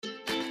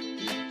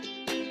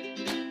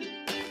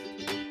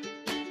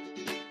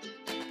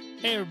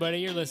Hey everybody,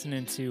 you're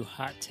listening to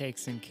Hot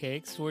Takes and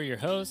Cakes. We're your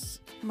hosts,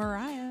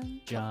 Mariah.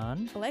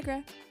 John.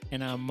 Allegra.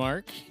 and I'm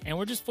Mark, and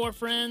we're just four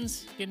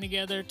friends getting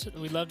together.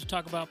 We love to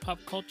talk about pop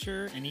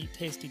culture and eat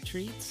tasty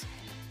treats.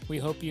 We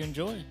hope you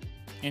enjoy.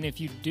 And if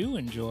you do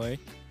enjoy,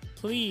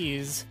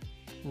 please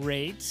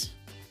rate,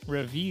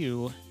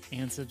 review,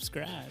 and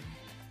subscribe.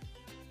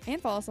 And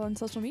follow us on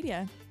social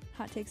media.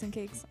 Hot Takes and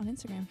Cakes on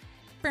Instagram.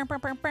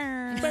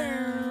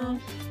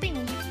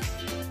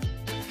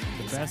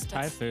 The best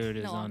Thai food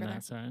is no on longer that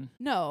there. side.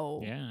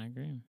 No. Yeah, I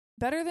agree.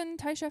 Better than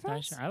Thai Chef Thai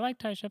House? I like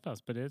Thai Chef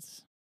House, but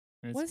it's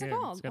What is it good.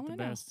 called? It's got I the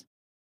wanna know. best.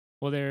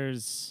 Well,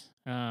 there's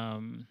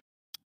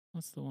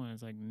what's the one?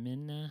 It's like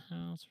Minna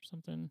House or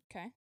something.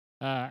 Okay.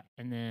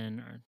 And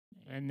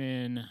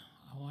then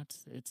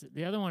what's it's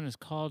the other one is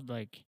called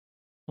like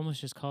almost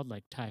just called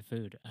like Thai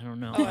food. I don't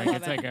know. Oh, I like love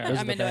it's it. like Those a are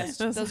I'm the into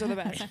best. it. Those are the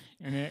best.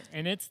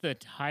 and it's the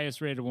highest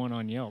rated one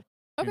on Yelp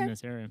Okay. in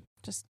this area.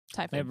 Just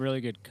Thai They have food.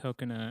 really good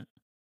coconut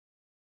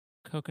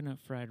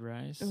fried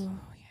rice. Oh,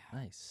 yeah.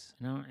 Nice.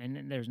 No, and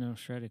then there's no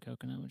shredded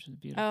coconut, which is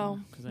beautiful. Oh,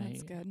 because I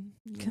that's hate. good.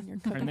 You and your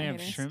And coconut they have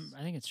haters. shrimp.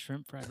 I think it's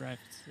shrimp fried rice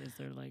is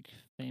their like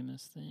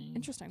famous thing.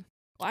 Interesting.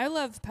 Well, I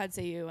love pad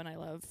see ew and I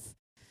love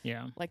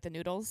Yeah. like the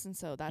noodles, and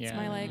so that's Yeah,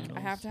 my the like. I noodles.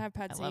 have to have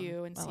pad I see love-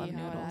 ew and I see love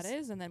how noodles. that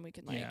is, and then we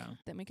can Yeah.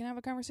 then we can have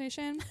a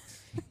conversation.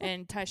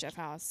 And Thai Chef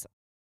House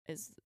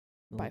is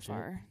by Legit.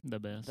 far The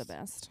best. the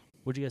best.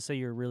 Would you guys say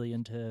you're really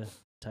into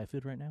Thai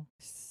food right now?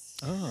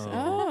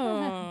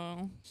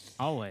 Oh.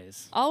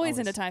 Always. Always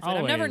into Thai food.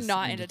 I'm never Always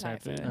not into into Thai Thai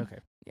food. food. Okay.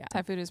 Yeah.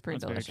 Thai food is pretty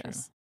That's very true.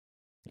 delicious.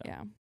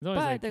 Yeah. It's always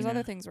But like, there's you other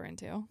know, things we're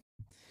into.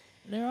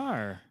 There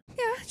are.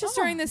 Yeah, just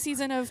during this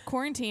season of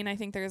quarantine, I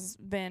think there's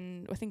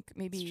been, I think It's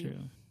maybe true.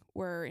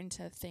 we're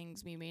into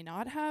things we may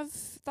not have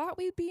thought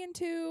we'd be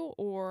into,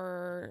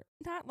 or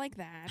not like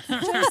that.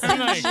 Just in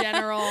Like,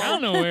 general. I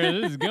don't know where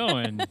this is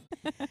going.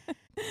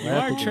 You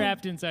Well, are that's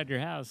trapped inside your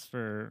house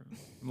for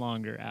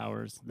longer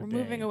hours of the We're day.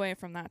 moving away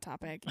from that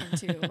topic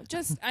into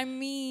just, I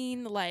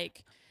mean,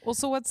 like, Well,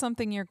 so what's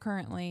something you're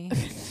currently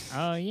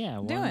Oh, yeah.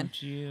 Why Doing.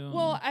 don't you?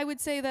 well, I would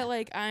say that,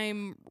 like,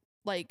 I'm,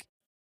 like,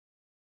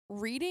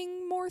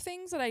 reading more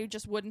things that I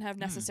just wouldn't have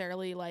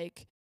necessarily,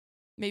 like,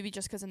 maybe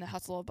just because in the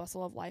hustle and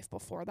bustle of life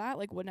before that,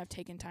 like, wouldn't have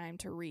taken time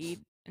to read.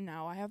 And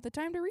now I have the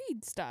time to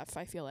read stuff,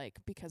 I feel like,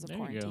 because of There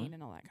you go. quarantine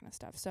and all that kind of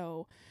stuff.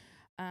 So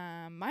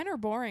mine are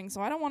boring, so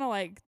I don't want to,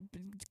 like,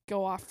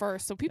 go off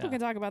first. So people Yeah.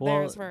 can talk about Well,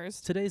 theirs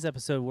first. Today's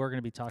episode, we're going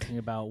to be talking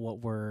about what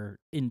we're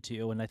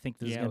into, and I think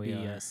this is Yeah, going to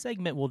we be are. a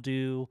segment we'll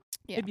do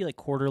Yeah. maybe like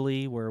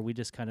quarterly, where we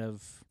just kind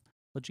of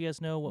let you guys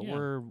know what Yeah.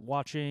 we're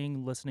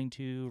watching, listening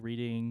to,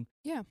 reading.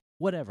 Yeah.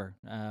 Whatever.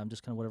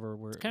 Just kind of whatever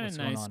we're It's kind of what's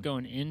nice going on.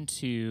 going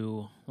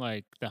into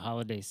like the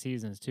holiday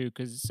seasons too,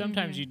 because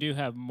sometimes Mhm. you do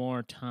have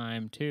more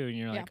time too, and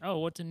you're Yeah. like, oh,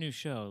 what's a new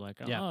show?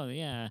 Like, Yeah. oh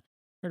yeah,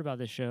 heard about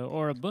this show,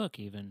 or a book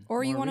even,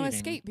 Or you want to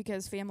escape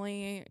because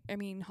family, I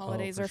mean,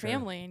 holidays for are sure.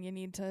 family, and you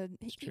need to,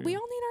 It's we true.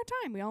 all need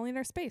our time. We all need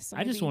our space. So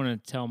I just maybe-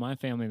 want to tell my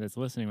family that's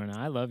listening right now,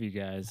 I love you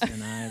guys,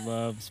 and I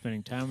love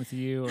spending time with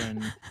you,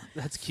 and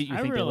That's cute. You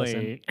I think they listen.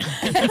 really.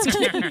 That's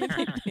cute. You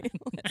think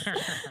they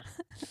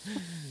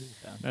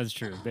Yeah. That's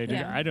true. They do.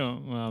 Yeah. I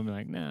don't. Well, I'm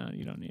like, no,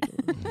 you don't need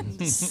to.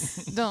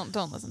 listen.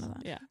 don't listen to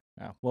that. Yeah.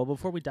 Yeah. Well,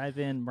 before we dive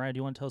in, Mariah, do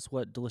you want to tell us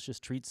what delicious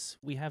treats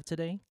we have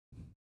today?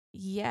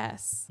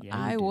 Yes, Yeah,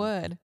 you I do.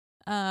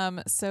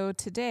 would. So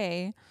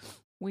today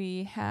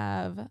we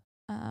have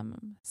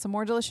some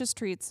more delicious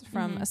treats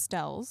from Mhm.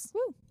 Estelle's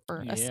Woo.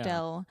 or Yeah.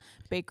 Estelle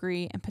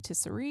Bakery and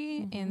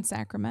Patisserie in Mhm.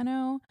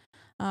 Sacramento.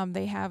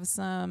 They have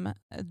some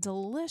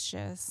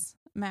delicious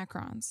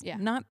macarons. Yeah.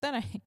 Not that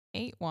I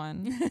ate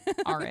one This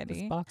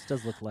already, box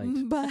does look light.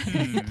 but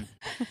Hmm.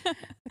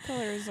 The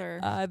colors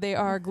are. they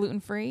are gluten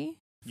free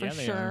for Yeah,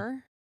 they are.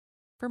 sure.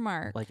 For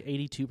Mark. Like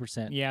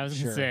 82%. Yeah, I was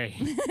sure. gonna say.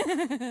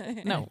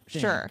 No, I think.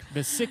 sure. The then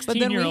we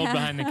 16-year-old have-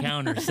 behind the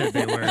counter said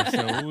they were.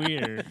 So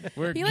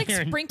we're He like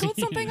sprinkled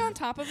something guaranteed. on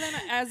top of them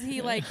as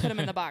he like put them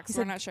in the box.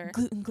 We're not sure.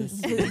 gluten,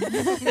 gluten,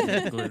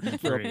 Gluten-free.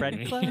 Little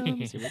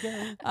breadcrumbs. Here we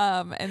go.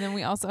 And then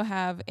we also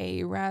have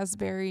a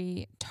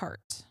raspberry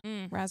tart,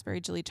 Mm.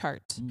 raspberry jelly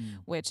tart, Mm.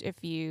 which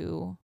if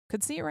you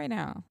could see it right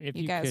now, If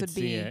you you guys could would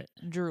see be it.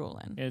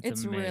 drooling.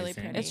 It's really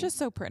amazing. pretty. It's just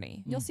so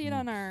pretty. You'll see it Mhm.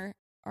 on our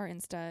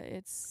Insta.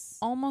 It's.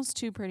 Almost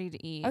too pretty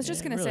to eat. I was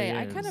just It gonna really say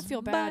I kind of is.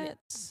 feel bad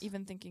but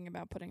even thinking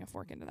about putting a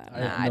fork into that. I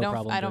have nah, no I don't.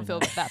 problem I don't feel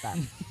doing that bad.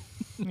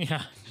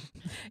 Yeah.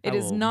 It I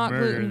is will not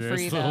murder gluten this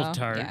free little though.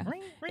 tart. Yeah.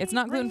 It's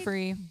not gluten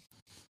free,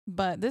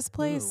 but this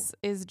place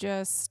is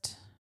just.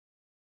 I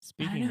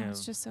Speaking don't know. of,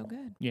 It's just so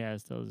good. yeah.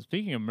 So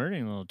speaking of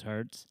murdering little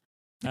tarts,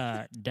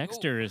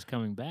 Dexter is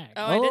coming back.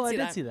 Oh, I did see I did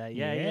that. see that.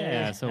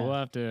 Yeah. So we'll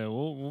have to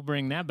we'll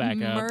bring that back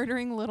up.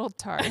 Murdering little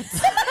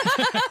tarts.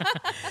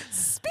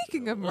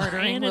 Speaking of Well,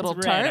 murdering and little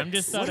it's red. tarts, I'm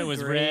just thought it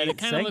was Great red. It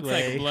kind of looks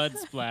like segue. blood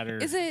splatter.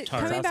 Is it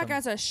tarts. coming back awesome.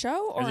 as a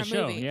show or As a a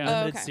show, movie? yeah. Oh,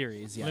 Limited okay.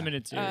 series. Yeah.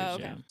 Limited series? Oh,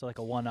 okay. Yeah. So like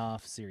a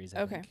one-off series.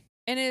 I Okay. think.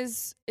 And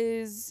is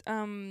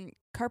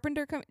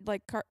Carpenter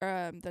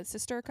the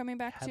sister coming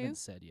back too? Haven't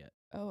said yet.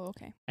 Oh,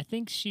 okay. I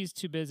think she's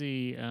too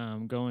busy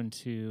going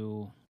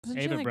to Wasn't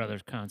she, Ava like,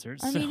 Brothers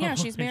concerts. I mean, yeah,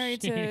 so she's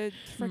married to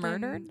freaking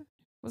murdered?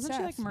 Wasn't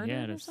she like Seth. murdered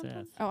Yeah, or to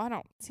something? Seth. Oh,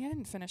 I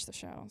didn't finish the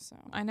show, so.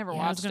 I never Yeah,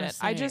 I was watched gonna it.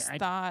 I say, just I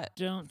thought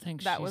Don't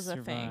think That she was a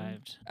thing.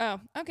 survived. Oh,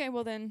 okay.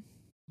 Well, then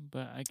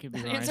But I could be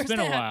That wrong. It's answers been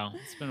a that. while.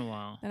 It's been a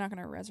while. they're not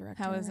gonna resurrect.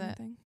 How her is or it?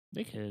 anything.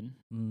 They could.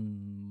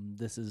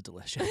 This is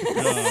delicious.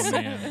 Oh,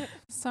 man.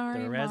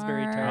 sorry, The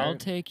raspberry Mark. tart. I'll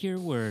take your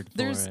word for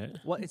There's- it.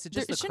 What is it?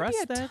 There Just the shouldn't be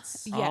crust a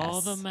that's Yes.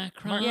 All the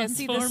macarons Yeah,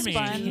 see, the for me.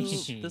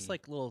 sponge- this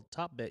like little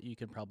top bit you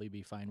can probably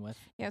be fine with.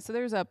 Yeah, so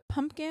there's a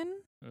pumpkin,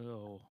 Oh, tell me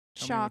which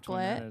one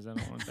chocolate, that is. I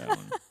don't want that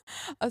one.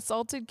 a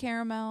salted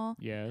caramel,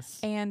 Yes.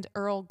 and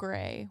Earl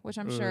Grey, which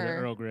I'm Ooh, the sure.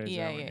 Earl Grey is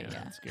yeah, that one. yeah, Yeah,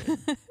 yeah. that's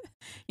good.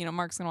 You know,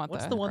 Mark's gonna want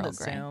What's the the one Earl that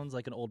Grey. sounds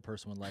like an old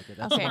person would like it?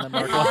 That's Okay, the one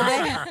that Mark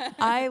likes.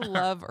 I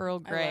love Earl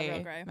Grey,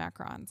 Earl Grey.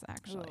 macarons.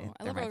 Actually, Ooh,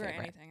 I They're love my Earl Grey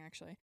favorite. anything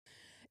actually.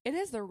 It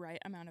is the right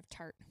amount of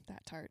tart.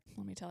 That tart,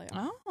 let me tell you.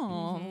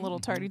 Oh, Mhm. little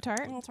tarty A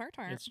tart. little tart.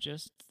 It's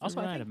just the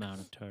Also, I right think-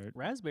 amount of tart.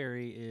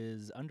 Raspberry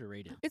is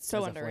underrated. It's so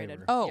as a underrated.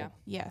 flavor. Oh, Yeah.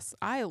 yes,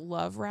 I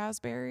love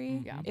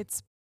raspberry. Yeah.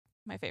 It's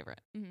my favorite.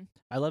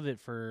 I love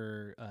it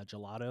for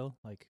gelato.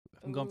 Like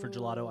if I'm going for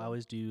gelato, I Ooh.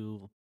 always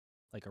do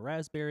like a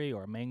raspberry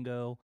or a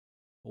mango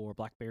or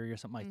blackberry or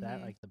something like that,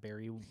 Mhm. like the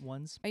berry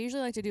ones. I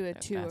usually like to do They're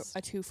best.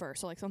 a two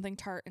first, so like something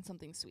tart and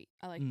something sweet.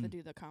 I like to Mm.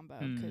 do the combo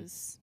Mm.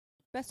 because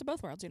best of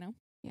both worlds, you know.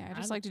 Yeah, I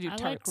just like to do I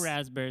tarts. like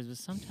raspberries, but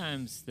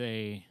sometimes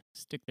they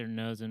stick their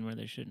nose in where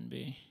they shouldn't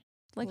be.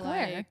 Like where?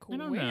 I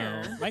don't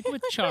where? know. Like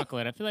with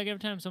chocolate. I feel like every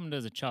time someone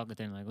does a chocolate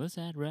thing, like, let's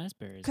add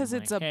raspberries. Because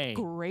I'm it's like, a hey,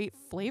 great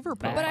flavor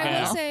Back But I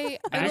Yeah. will say,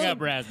 back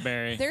up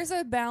raspberry. there's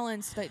a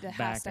balance that has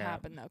Back to up.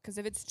 happen though, because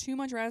if it's too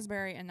much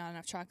raspberry and not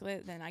enough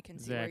chocolate, then I can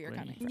see where you're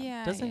coming Exactly. from.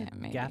 Yeah, Doesn't yeah,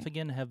 maybe.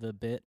 Gaffigan have a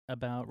bit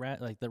about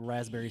like the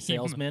raspberry He might-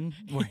 salesman,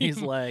 where he's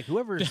like,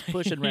 whoever's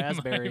pushing He might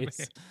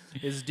raspberries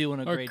is doing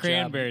a Or great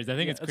cranberries. job. I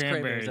think Yeah, it's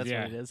cranberries. That's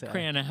yeah. what it is. Yeah.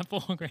 Cran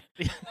apple. Oh,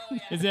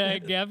 Is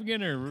that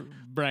Gaffigan or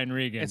Brian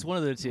Regan? It's one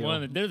of the two.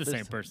 They're the This-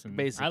 same person. I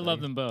basically. love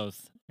them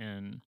both.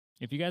 And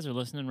if you guys are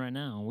listening right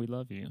now, we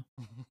love you.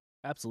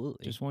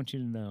 Absolutely. Just want you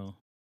to know,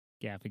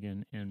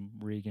 Gaffigan and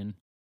Regan,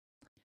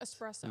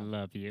 Espresso.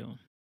 love you.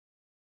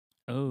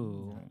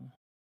 Oh.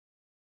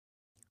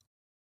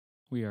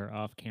 We are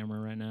off camera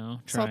right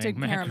now. Salted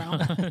trying caramel.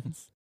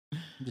 macarons.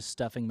 I'm just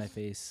stuffing my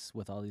face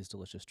with all these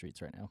delicious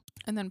treats right now.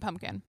 And then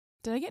pumpkin.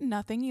 Did I get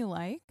nothing you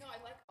like? No,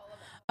 I like all of them.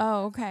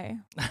 Oh, okay.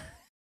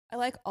 I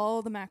like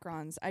all the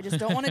macarons. I just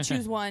don't want to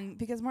choose one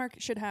because Mark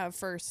should have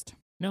first.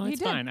 No, He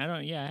it's did. fine. I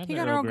don't. Yeah, I have He the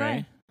got Earl Earl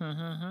Grey. Grey.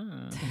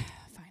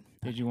 Fine.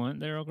 Did you want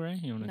the Earl Grey?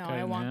 You want to No, cut it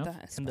I in want the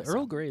half? espresso. And the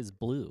Earl Grey is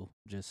blue,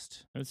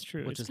 just That's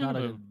true. which It's is not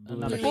kind a- of a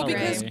another bluish Well, color.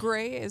 because gray.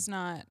 gray is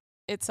not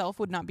itself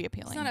would not be It's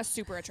appealing. not a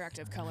super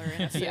attractive color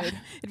in a food. Yeah.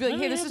 It'd be like, Oh,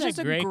 hey, they this have is that just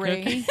a gray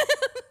gray. cookie?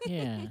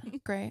 Yeah,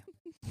 Gray.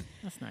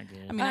 that's not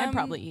good. I mean, I'd Um,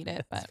 probably eat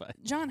it, that's but fine.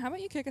 John, how about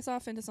you kick us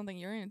off into something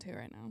you're into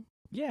right now,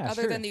 Yeah,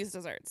 other sure. than these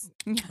desserts?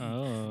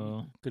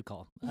 Oh, Good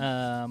call.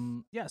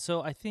 Yeah,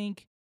 so I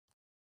think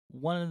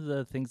one of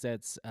the things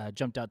that's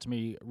jumped out to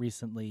me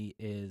recently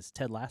is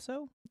Ted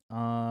Lasso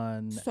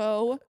on.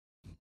 So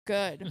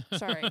good.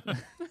 Sorry.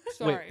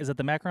 Sorry. Wait, is it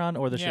the macaron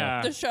or the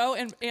yeah. the show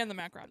and the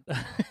macaron.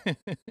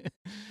 show?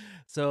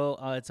 So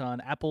it's on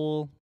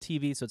Apple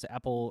TV, so it's an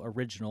Apple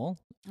original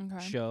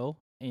okay. show.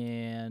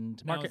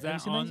 And Now, Mark, is have you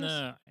that seen on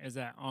those? is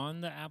that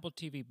on the Apple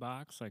TV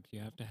box? Like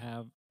you have to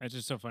have. It's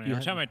just so funny. You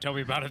Every have- time I tell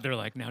people about it, they're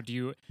like, "Now,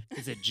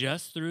 is it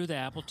just through the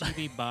Apple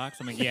TV box?"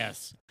 I'm like,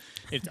 "Yes,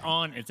 it's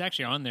on. It's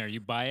actually on there.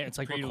 You buy it. It's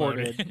like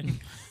preloaded. recorded.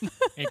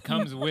 It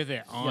comes with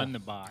it on Yeah. the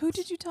box. Who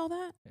did you tell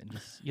that? And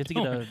just- you have to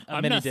get a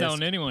I'm mini not disc.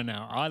 selling anyone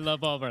now. I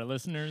love all of our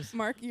listeners.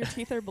 Mark, your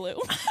teeth are blue.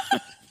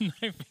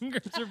 My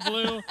fingers are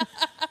blue.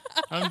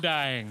 I'm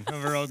dying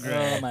of Earl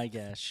Grey. Oh my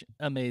gosh,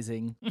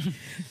 amazing!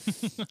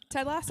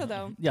 Ted Lasso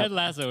though Yeah, Ted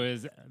Lasso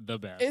is the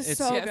best. is It's-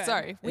 so yeah, good.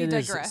 sorry, we It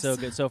is digress. so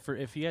good. So for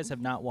if you guys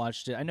have not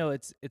watched it, I know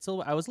it's a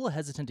little, I was a little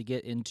hesitant to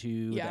get into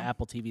Yeah. the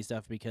Apple TV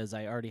stuff because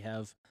I already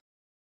have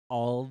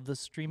all the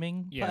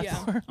streaming Yeah. Yeah.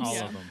 platforms. all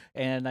Yeah. of them.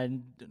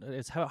 And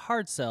it's a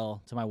hard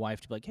sell to my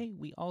wife to be like, hey,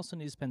 we also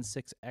need to spend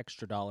 $6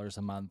 extra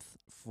a month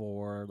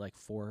for like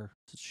 4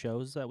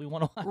 shows that we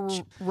want to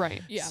watch.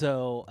 Right. Yeah.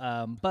 So,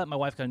 but my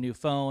wife got a new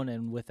phone,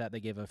 and with that, they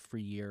gave a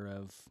free year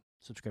of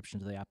subscription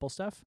to the Apple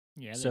stuff.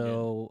 Yeah.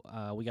 So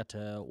we got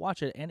to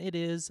watch it, and it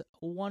is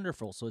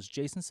wonderful. So it's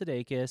Jason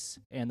Sudeikis,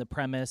 and the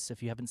premise,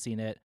 if you haven't seen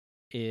it,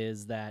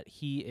 is that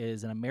he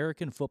is an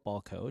American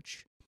football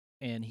coach,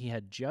 and he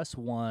had just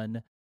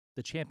won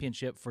the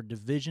championship for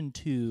Division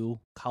II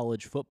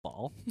college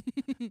football.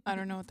 I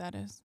don't know what that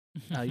is.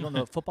 You don't know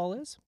what football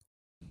is?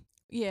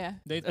 Yeah.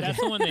 That's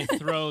the one they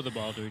throw the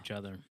ball to each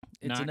other.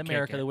 It's not in kick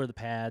America. it. They wear the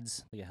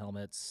pads, they get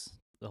helmets,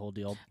 the whole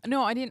deal.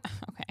 No, I didn't.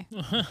 Okay.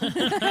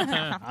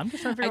 I'm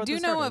just trying to figure out I what do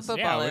the know start what is.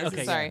 football Yeah, is.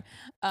 okay, Sorry.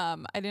 I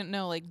didn't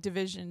know like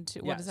Division 2.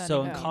 Yeah, What does that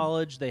so even in mean?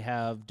 college, they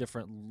have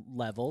different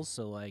levels.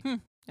 So like,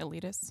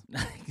 Elitist.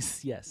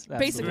 yes, Basically,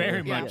 absolutely.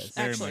 Very yeah, much, yes,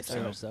 very actually much so.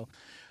 very much so.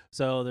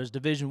 So there's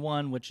Division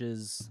 1, which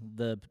is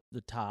the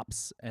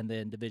tops, and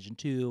then Division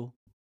 2,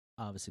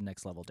 obviously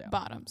next level down.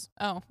 Bottoms.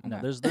 Oh, No,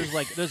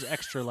 okay. there's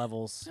extra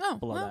levels Oh,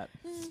 below well,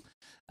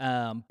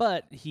 that.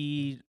 But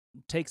he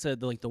takes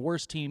the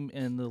worst team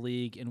in the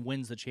league and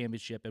wins the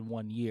championship in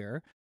 1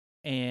 year,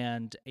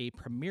 and a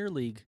Premier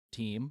League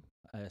team,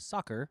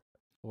 soccer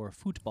or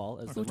football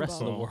as the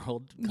rest of the Football.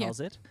 world Yeah. calls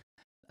it,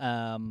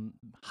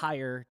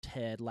 hire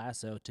Ted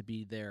Lasso to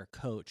be their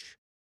coach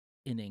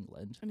in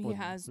England. And he or the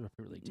has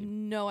Premier League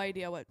team. no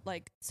idea what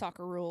like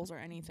soccer rules or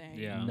anything.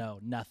 Yeah. No,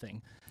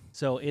 nothing.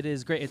 So it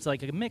is great. It's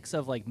like a mix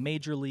of like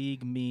Major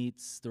League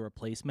meets The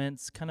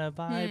Replacements kind of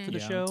vibe for the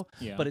Yeah. show,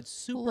 Yeah. but it's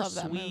super Love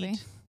that sweet. movie.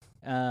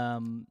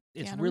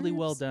 It's Keanu really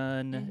well Reeves?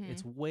 done.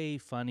 It's Mhm. way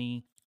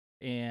funny,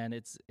 and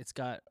it's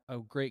got a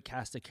great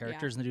cast of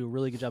characters, and they do a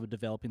really good job of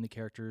developing the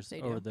characters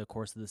They over do. the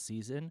course of the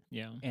season.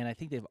 yeah. And I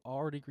think they've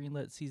already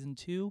greenlit season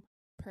 2,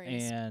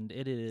 Praise. and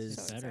it is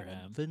So better excited.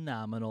 have.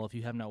 phenomenal. If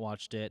you have not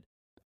watched it,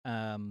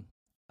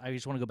 I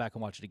just want to go back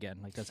and watch it again.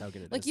 Like that's how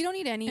good it is. Like you don't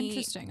need any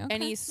Interesting. Okay.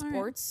 any All right.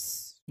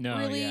 sports No,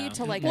 really yeah.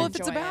 to like Well, if enjoy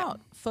it's about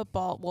it.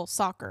 football,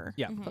 soccer,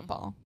 Yeah. Mhm.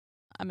 football,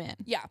 I'm in.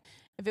 Yeah.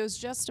 If it was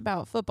just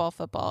about football,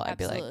 I'd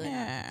be like, Absolutely not.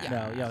 yeah.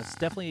 No, yeah, it's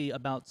definitely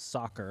about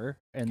soccer,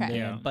 and Okay. then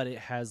Yeah. but it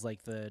has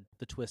like the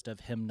twist of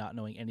him not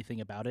knowing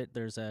anything about it.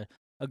 There's a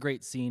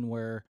great scene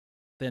where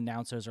the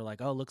announcers are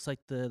like, "Oh, looks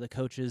like the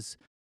coach is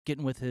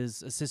getting with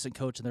his assistant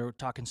coach, and they're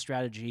talking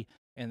strategy."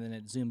 And then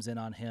it zooms in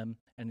on him,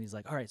 and he's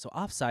like, "All right, so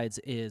offsides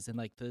is," and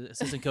like the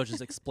assistant coach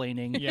is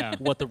explaining Yeah.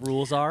 what the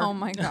rules are. Oh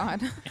my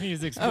god. And he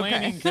was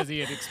explaining because he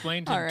had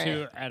explained to All him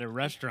too at a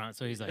restaurant.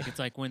 So he's like, it's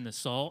like when the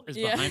salt is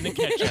Yeah. behind the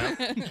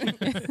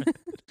ketchup.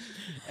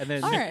 And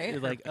then All right. you're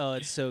like, "Oh,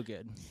 it's so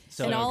good."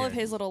 So And all of good.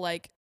 his little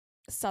like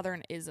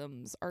southern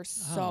isms are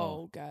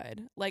so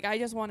good. Like I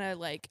just want a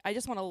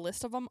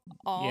list of them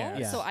all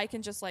Yeah. so Yeah. I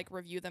can just like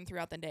review them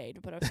throughout the day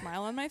to put a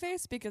smile on my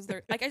face because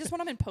they're like I just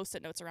want them in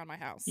post-it notes around my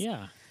house.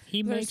 Yeah.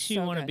 He They're makes you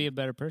so want to good. be a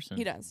better person.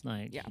 He does.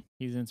 Like, Yeah.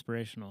 he's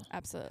inspirational.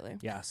 Absolutely.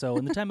 Yeah, so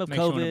in the time of Makes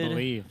you wanna COVID,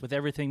 believe. with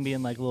everything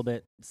being like a little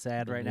bit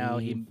sad right now,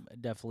 he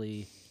Believe.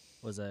 definitely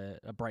was a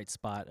bright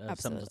spot of something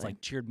that's Absolutely.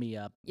 like cheered me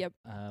up. Yep.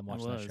 Watching that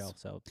was. show,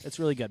 so it's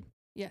really good.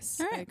 Yes,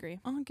 All I right. agree.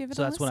 I'll give it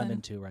So a that's what I'm listen.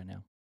 into right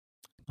now.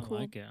 Cool.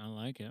 I like it. I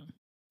like it.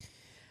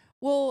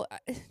 Well,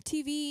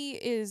 TV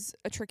is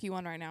a tricky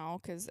one right now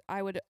because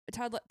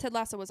Ted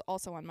Lasso was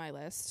also on my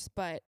list,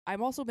 but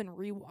I've also been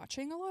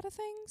rewatching a lot of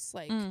things,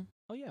 like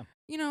Oh yeah,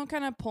 you know,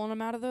 kind of pulling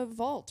them out of the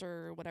vault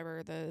or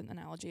whatever the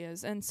analogy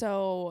is. And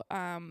so,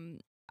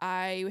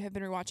 I have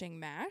been rewatching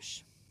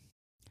MASH.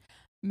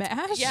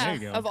 MASH? Yeah, you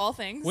go. of all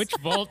things. Which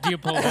vault do you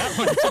pull that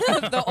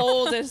one? The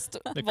oldest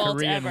The vault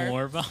Korean ever.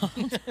 War vault.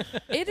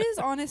 It is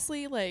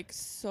honestly like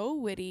so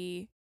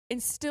witty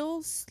and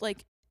still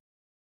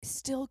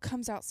still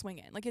comes out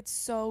swinging. Like it's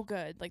so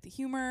good. Like the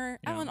humor.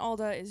 Yeah. Alan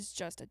Alda is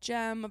just a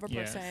gem of a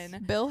Yes.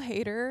 person. Bill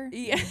Hader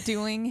Yeah.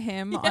 doing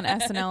him on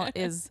SNL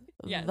is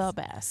Yes. the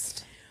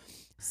best.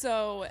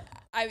 So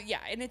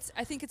and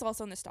I think it's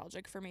also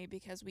nostalgic for me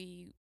because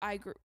I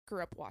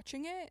grew up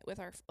watching it with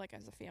our like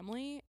as a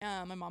family.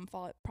 My mom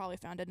probably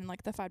found it in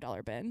like the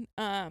 $5 bin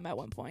at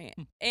one point.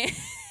 And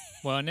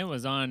Well, and it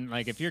was on,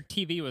 like, if your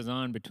TV was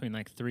on between,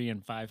 like, 3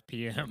 and 5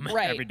 p.m.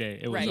 Right, every day,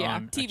 it was right, yeah.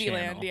 on a TV channel.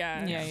 Land,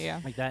 yeah. Yeah.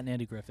 like that and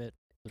Andy Griffith.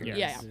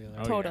 Yes. Yeah.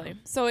 Oh, Totally. yeah.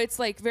 So it's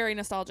like very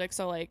nostalgic.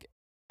 So like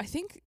I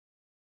think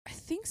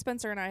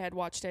Spencer and I had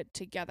watched it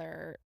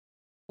together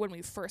when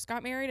we first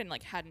got married and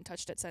like hadn't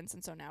touched it since,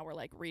 and so now we're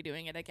like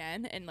redoing it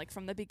again, and like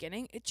from the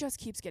beginning it just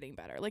keeps getting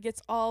better. Like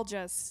it's all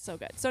just so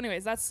good. So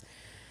anyways, that's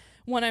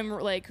one I'm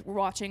like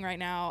watching right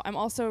now. I'm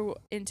also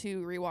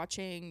into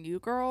rewatching New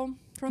Girl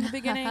from the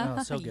beginning.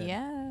 Oh, so good.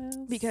 Yes.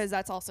 Because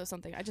that's also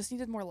something I just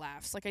needed more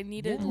laughs. Like I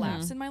needed Yeah.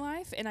 laughs in my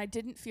life, and I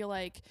didn't feel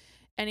like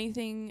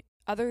anything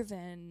other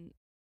than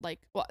like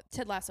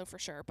Ted Lasso for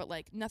sure, but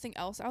like nothing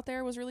else out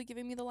there was really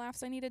giving me the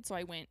laughs I needed. So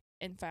I went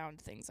and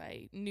found things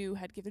I knew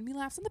had given me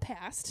laughs in the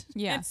past.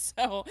 Yeah. And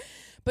so,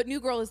 but New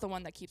Girl is the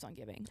one that keeps on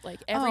giving. Like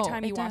every Oh,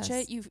 time you it watch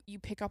does. it, you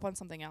pick up on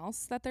something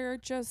else that they're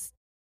just.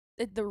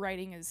 The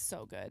writing is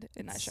so good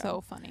in that It's show.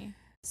 so funny.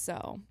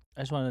 So,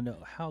 I just want to know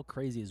how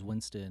crazy is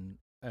Winston?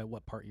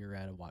 What part you're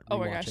at of Oh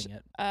my gosh. rewatching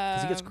it?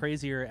 Because he gets um,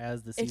 crazy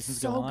as the seasons it's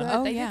so go on. good.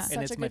 Oh, They yeah. did And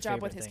such it's a my good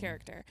job with favorite his thing.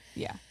 character.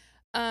 Yeah.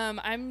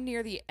 I'm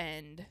near the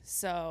end,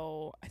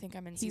 so I think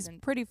I'm in He's season.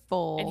 pretty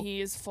full. And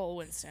he is full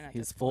Winston at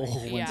He's this full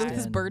point. Winston. With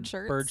his bird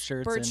shirts. Bird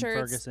shirts, Bird and shirts.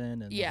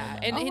 Ferguson. And the Yeah, whole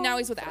and nine. now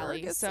he's with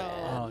Allie, Ferguson. so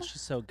Oh,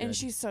 she's so good. and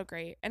she's so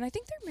great. And I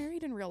think they're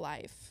married in real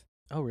life.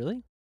 Oh,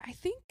 really? I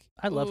think.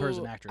 I love her as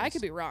an Ooh, actress. I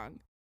could be wrong.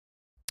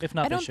 If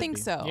not, I they don't should think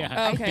be. so. Yeah,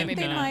 I I Okay, think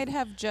maybe they not. might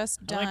have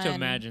just I done. like to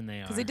imagine they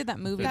are. Because they did that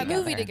movie That together.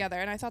 movie together,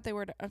 and I thought they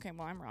were. Okay,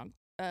 well, I'm wrong.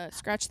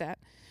 Scratch that.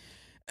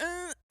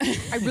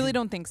 I really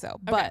don't think so.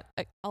 But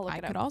I'll look I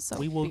it could up. also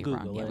We will be wrong.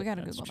 Google Yeah, it. we got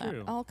to That's Google that.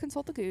 true. I'll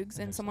consult the Googs,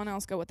 and someone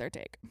else go with their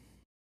take.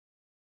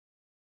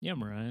 Yeah,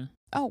 Mariah.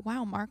 Oh,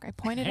 wow, Mark. I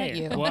pointed at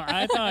Hey, you. well,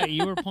 I thought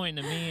you were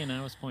pointing at me and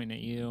I was pointing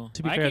at you.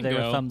 To be I fair, can they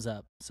go, were thumbs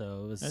up,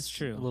 so it was That's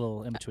true. a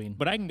little in between.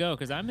 But I can go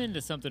because I'm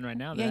into something right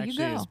now that Yeah, you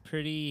actually is go.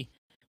 pretty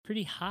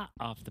pretty hot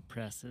off the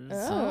presses.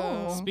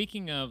 Oh.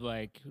 Speaking of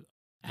like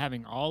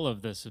having all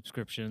of the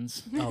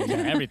subscriptions, Oh, to yeah.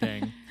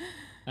 everything,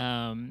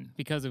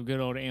 because of good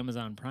old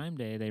Amazon Prime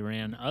Day, they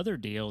ran other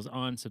deals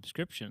on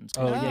subscriptions.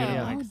 Oh, Get yeah, 'em,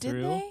 yeah. like, Oh, did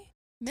through. they?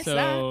 Missed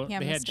So Yeah,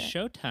 they had missed it.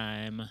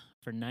 Showtime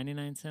for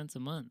 99 cents a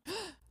month,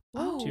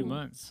 that. 2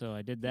 months. So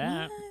I did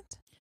that.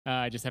 What?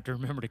 I just have to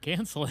remember to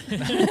cancel it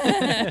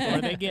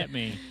or they get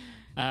me.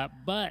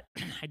 But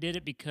I did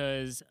it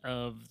because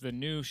of the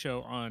new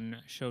show on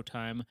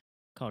Showtime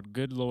called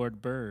Good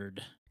Lord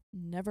Bird.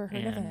 Never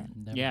heard of it.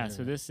 And Never yeah, heard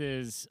so of it. this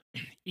is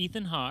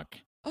Ethan Hawke.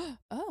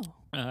 Oh.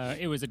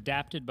 It was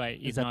adapted by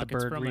Ethan Is that the Hawke.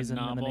 It's bird from a reason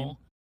in the name?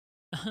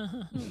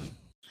 novel.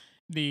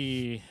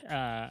 The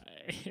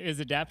is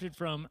adapted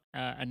from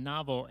a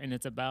novel, and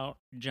it's about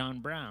John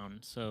Brown,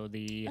 so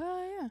the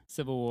Oh yeah.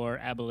 Civil War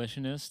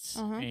abolitionists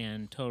Uh-huh.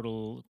 and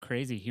total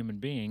crazy human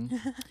being.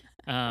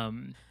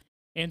 And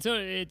so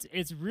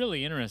it's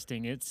really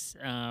interesting. It's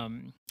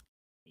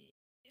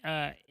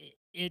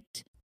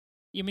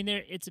I mean,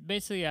 it's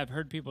basically, I've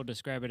heard people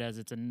describe it as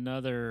it's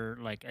another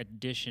like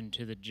addition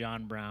to the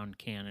John Brown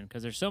canon,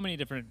 because there's so many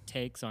different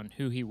takes on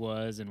who he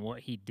was and what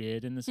he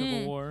did in the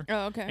Civil War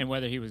Oh, okay. and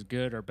whether he was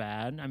good or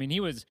bad. I mean,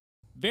 he was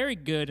very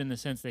good in the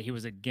sense that he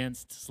was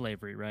against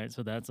slavery, right?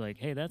 So that's like,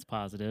 hey, that's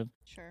positive.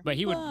 Sure. But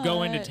he would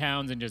go into But-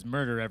 towns and just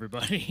murder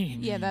everybody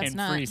Yeah, that's and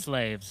not. free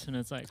slaves. And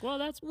it's like, well,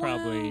 that's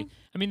probably. Well-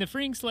 I mean, the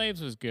freeing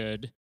slaves was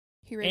good,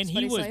 He raped and he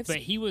buddy was, slaves? but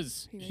he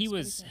was He he raped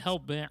was buddy slaves. hell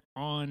bent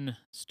on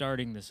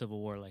starting the Civil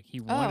War. Like he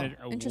wanted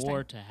a interesting.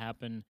 war to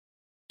happen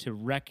to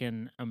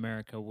reckon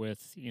America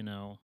with,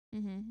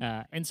 Mm-hmm.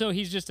 and so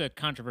he's just a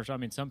controversial. I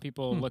mean, some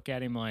people Hmm. look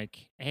at him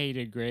like, hey, he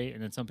did great,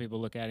 and then some people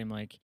look at him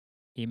like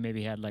he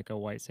maybe had like a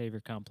white savior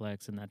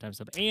complex and that type of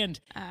stuff. And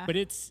but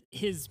it's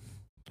his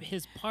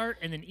part,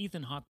 and then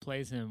Ethan Hawke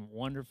plays him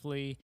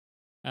wonderfully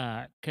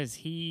because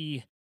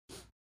he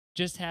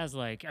just has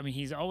like, I mean,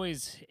 he's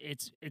always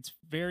it's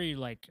very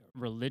like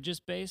religious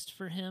based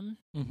for him,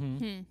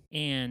 Mm-hmm.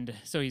 and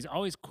so he's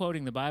always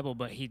quoting the Bible,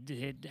 but he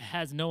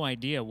has no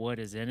idea what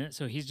is in it,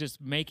 so he's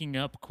just making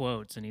up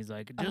quotes, and he's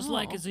like, just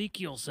like Oh.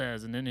 Ezekiel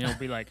says, and then he'll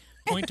be like,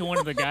 point to one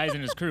of the guys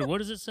in his crew, what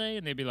does it say?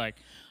 And they'd be like,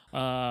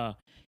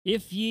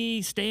 if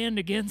ye stand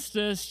against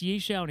us, ye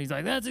shall. And he's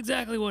like, that's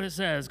exactly what it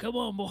says. Come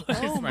on, boys.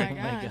 Oh my Like,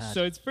 gosh. God.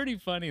 so it's pretty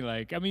funny.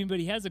 Like, I mean, but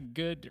he has a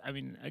good, I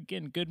mean,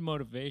 again, good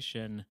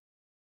motivation.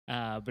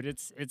 But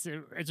it's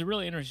a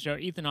really interesting show.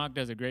 Ethan Hawke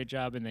does a great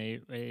job, and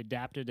they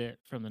adapted it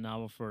from the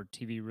novel for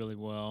TV really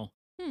well.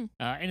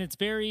 And it's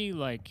very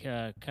like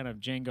kind of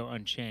Django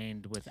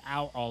Unchained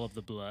without all of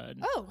the blood.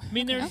 Oh. I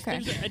mean, there's Okay.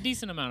 there's a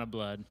decent amount of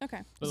blood, Okay.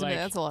 but So like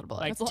that's a lot of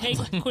blood. like That's a lot take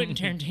of blood. Quentin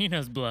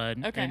Tarantino's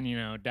blood Okay.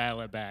 and dial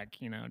it back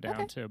down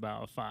Okay. to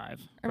about a 5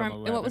 from And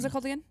 11. what was it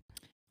called again?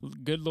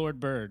 Good Lord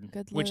Bird,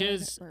 Good which Lord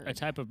is a Bird.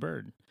 type of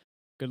bird.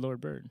 Good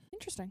Lord Bird.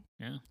 Interesting.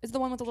 Yeah, Is it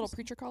the one with the little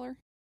preacher collar?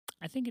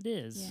 I think it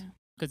is. Yeah.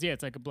 Because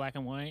it's like a black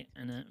and white,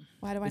 and it.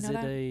 Why do I Is know it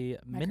that? a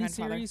My mini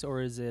grandfather. series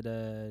or is it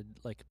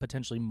like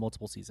potentially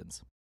multiple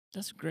seasons?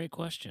 That's a great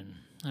question.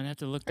 I'd have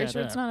to look Are you that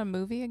sure up. it's not a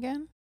movie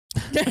again?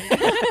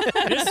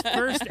 This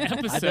first I've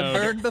been episode.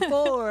 burned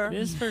before.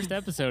 This first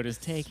episode is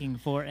taking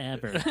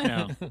forever.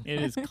 No,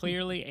 it is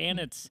clearly, and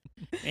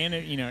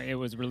it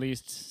was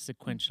released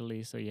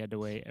sequentially, so you had to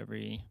wait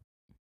every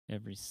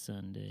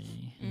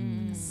Sunday.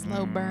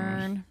 Slow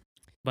burn.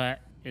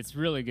 But it's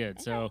really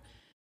good. So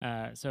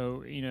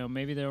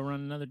maybe they'll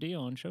run another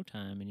deal on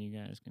Showtime, and you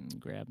guys can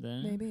grab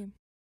that. Maybe.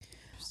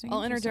 Interesting,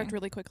 I'll interject interesting.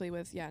 really quickly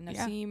with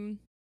Nassim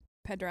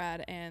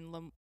Pedrad and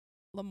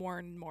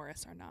Lamorne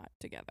Morris are not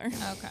together.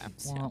 Okay.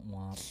 So, Womp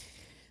womp.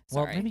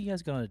 Well, sorry. maybe you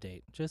guys go on a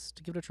date.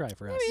 Just give it a try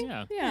for us. Maybe.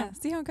 Yeah. Yeah.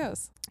 See how it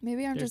goes.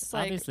 Maybe I'm There's just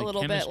like obviously a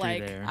little bit chemistry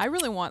like there. I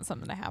really want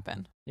something to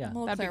happen. Yeah. I'm a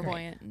little That'd be great.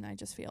 clairvoyant, and I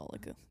just feel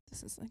like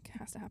this is like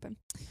has to happen.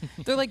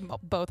 They're like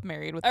both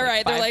married with All like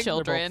right, they're 5 like- They're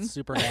both children.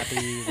 super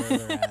happy where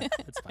they're at.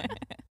 It's fine.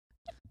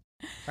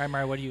 All right,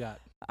 Mari, what do you got?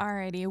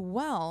 Alrighty.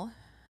 Well,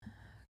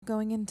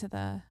 going into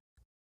the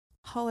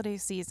holiday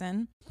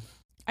season,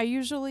 I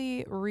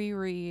usually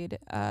reread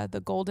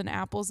The Golden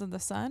Apples of the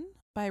Sun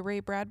by Ray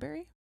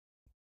Bradbury.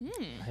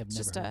 I have never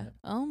Just heard of it.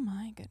 oh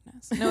my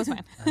goodness. No, it's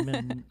fine.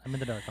 I'm in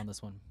the dark on this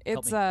one. Help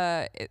It's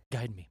me.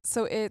 Guide me.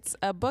 so it's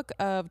a book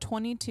of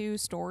 22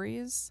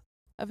 stories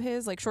of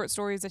his, like short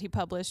stories that he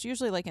published,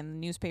 usually like in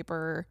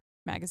newspaper,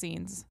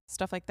 magazines,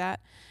 stuff like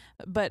that.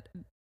 But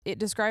it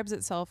describes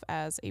itself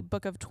as a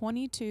book of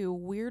 22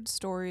 weird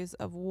stories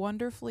of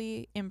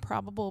wonderfully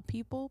improbable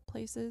people,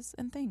 places,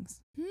 and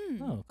things.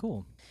 Oh,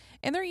 cool.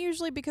 And they're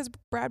usually, because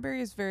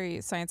Bradbury is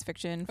very science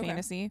fiction, Okay.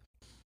 fantasy.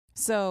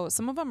 So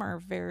some of them are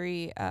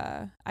very,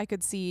 I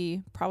could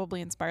see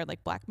probably inspired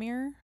like Black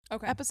Mirror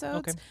Okay.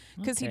 episodes. Okay.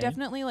 Because he Okay.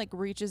 definitely like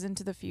reaches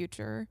into the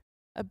future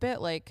a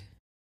bit. Like,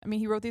 I mean,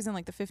 he wrote these in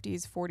like the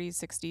 50s, 40s,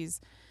 60s.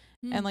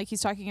 Hmm. And like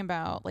he's talking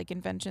about like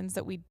inventions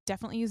that we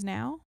definitely use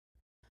now.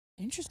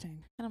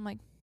 Interesting. And I'm like,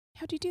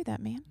 how'd you do that,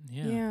 man?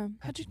 Yeah.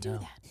 How'd you you do know?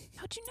 that?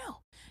 How'd you know?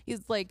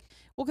 He's like,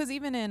 well, because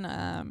even in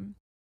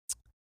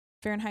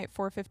Fahrenheit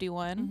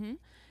 451, Mm-hmm.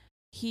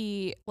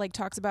 he like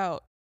talks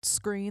about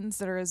screens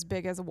that are as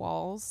big as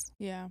walls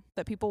Yeah.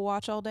 that people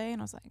watch all day,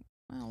 and I was like,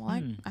 well,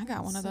 I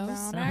got one of those.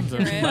 Sound Sounds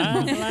accurate. a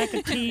lot like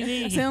a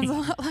TV. Sounds a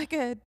lot like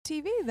a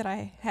TV that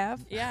I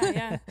have. Yeah,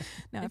 yeah.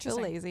 Now I feel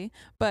Interesting. lazy,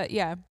 but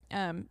yeah,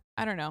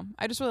 I don't know.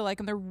 I just really like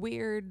them. They're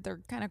weird.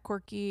 They're kind of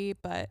quirky,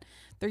 but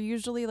they're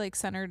usually like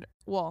centered.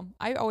 Well,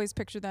 I always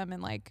picture them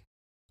in like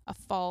a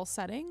fall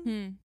setting.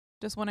 Hmm.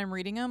 Just when I'm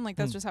reading them, like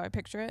that's Hmm. just how I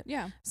picture it.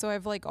 Yeah. So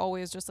I've like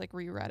always just like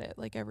reread it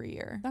like every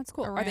year. That's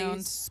cool. Are they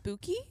Around-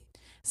 spooky?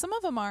 Some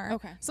of them are.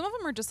 Okay. Some of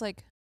them are just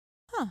like,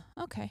 huh,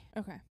 okay,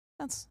 Okay.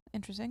 that's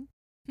interesting.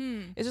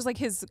 Hmm. It's just like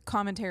his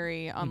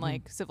commentary on Mhm.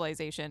 like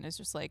civilization is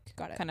just like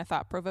Got it. kind of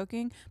thought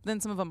provoking. But then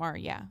some of them are,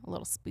 yeah, a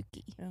little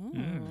spooky. Oh,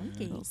 Mm.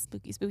 A little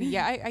spooky.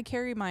 Yeah, I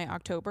carry my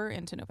October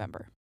into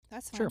November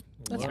That's fine. Sure.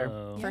 That's fair.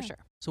 Whoa. for Yeah. sure.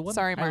 So what?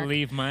 Sorry, I Mark.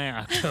 leave my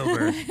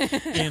October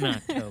in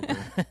October.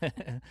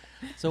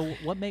 So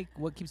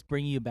what keeps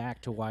bringing you back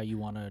to why you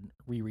want to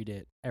reread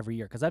it every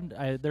year? Because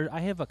I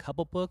have a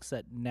couple books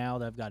that now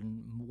that I've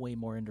gotten way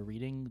more into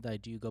reading that I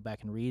do go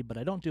back and read, but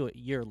I don't do it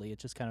yearly.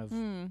 It's just kind of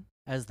Mm.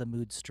 as the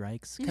mood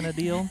strikes kind of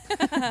deal.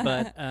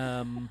 But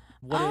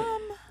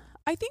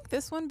I think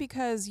this one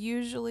because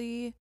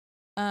usually,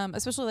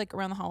 especially like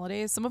around the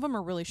holidays, some of them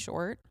are really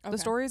short. Okay. The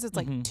stories, it's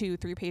like Mhm.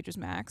 2-3 pages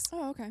max.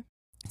 Oh, okay.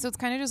 So it's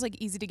kind of just like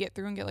easy to get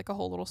through and get like a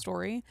whole little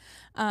story.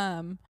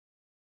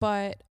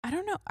 But I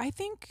don't know. I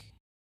think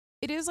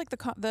it is like the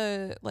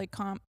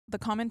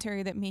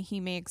commentary that he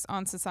makes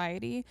on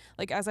society.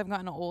 Like as I've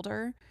gotten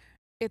older,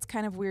 it's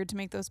kind of weird to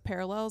make those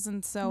parallels,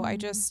 and so I Mhm.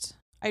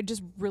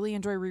 just really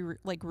enjoy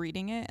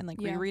reading it and like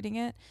Yeah. rereading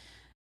it.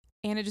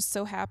 And it just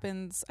so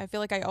happens, I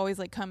feel like I always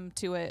like come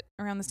to it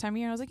around this time of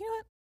year. And I was like, you know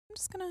what? I'm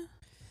just gonna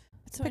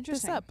That's so pick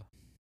this interesting. up.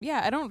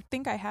 Yeah, I don't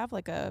think I have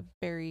like a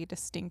very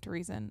distinct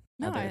reason.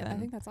 No, other I than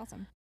think that's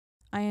awesome.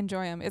 I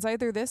enjoy them. It's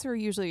either this or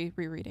usually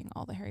rereading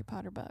all the Harry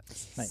Potter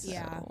books. Nice.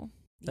 Yeah. So,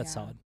 that's Yeah.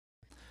 solid.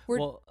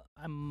 We're- Well,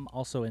 I'm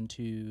also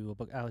into a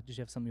book. Did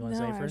you have something you want to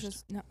No, say I was first?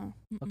 just, nuh-uh.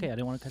 Mm-mm. Okay, I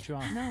didn't want to cut you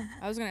off. No,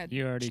 I was gonna.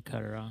 You already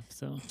cut her off,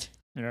 so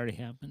it already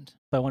happened.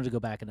 But I wanted to go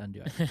back and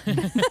undo it.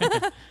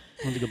 I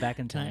wanted to go back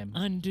in Can I time.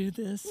 undo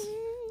this?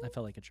 I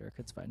felt like a jerk.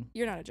 It's fine.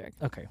 You're not a jerk.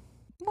 Okay.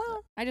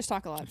 well, I just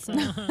talk a lot. So.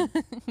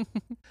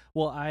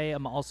 Well, I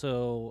am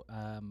also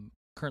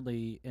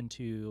currently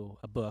into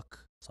a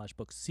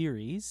book/book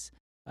series.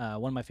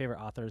 One of my favorite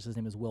authors, his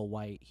name is Will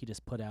White. He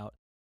just put out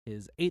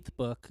his 8th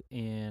book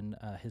in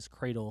his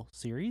Cradle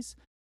series.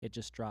 It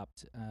just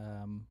dropped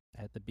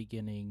at the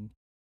beginning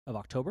of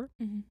October,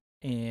 Mhm.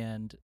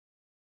 and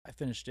I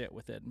finished it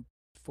within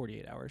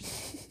 48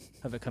 hours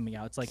of it coming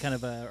out. It's like kind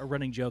of a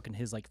running joke in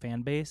his like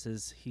fan base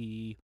is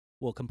he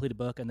will complete a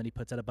book and then he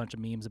puts out a bunch of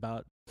memes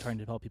about trying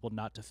to tell people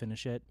not to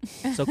finish it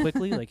so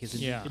quickly. Like, he's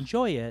Yeah.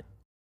 enjoy it.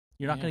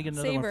 You're not going to Yeah. get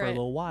another one Savor for a it.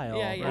 little while.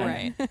 Yeah, yeah.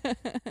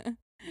 Right.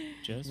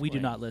 Just We do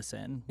wait. not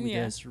listen. We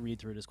Yeah. just read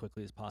through it as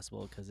quickly as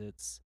possible because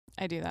it's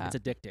I do that.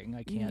 addicting.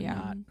 I can't Yeah.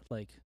 not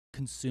like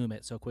consume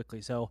it so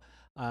quickly. So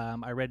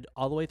I read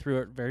all the way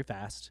through it very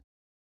fast.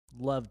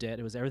 Loved it.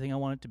 It was everything I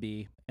wanted it to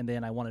be. And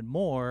then I wanted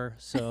more.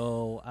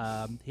 So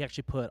he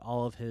actually put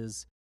all of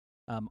his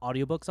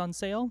audiobooks on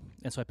sale.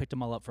 And so I picked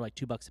them all up for like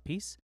 $2 a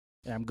piece.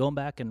 And I'm going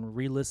back and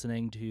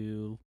re-listening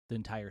to the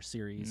entire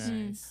series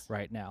Nice.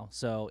 right now.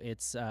 So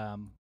it's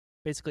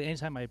basically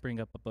anytime I bring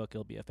up a book,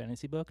 it'll be a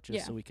fantasy book just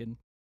Yeah. so we can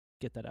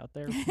get that out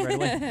there right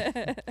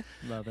away.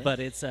 Love it. But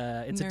it's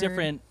a Nerd.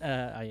 different.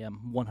 I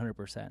am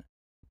 100%.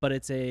 But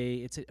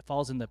it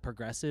falls in the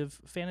progressive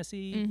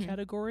fantasy Mhm.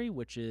 category,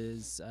 which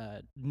is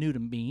new to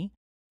me.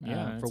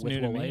 Yeah, for it's with new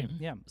to Will me. White.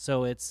 Yeah,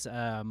 so it's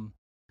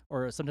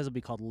or sometimes it'll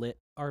be called lit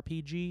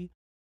RPG.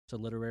 So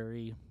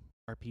literary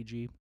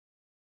RPG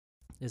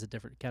is a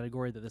different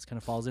category that this kind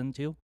of falls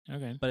into.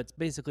 Okay. But it's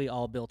basically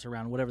all built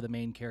around whatever the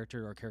main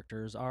character or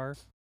characters are.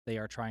 They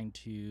are trying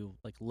to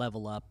like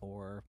level up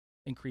or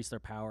increase their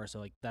power. So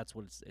like that's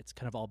what it's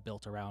kind of all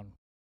built around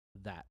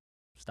that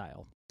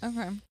style.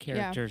 okay.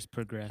 Characters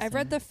progress. I've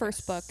read the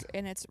first book Yes.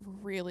 and it's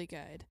really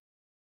good.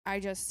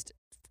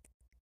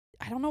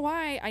 I don't know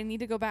why. I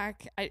need to go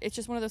back. It's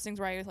just one of those things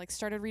where I like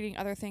started reading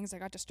other things. I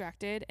got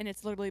distracted, and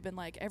it's literally been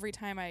like every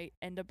time I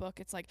end a book,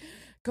 it's like,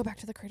 go back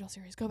to the Cradle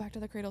series, go back to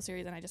the Cradle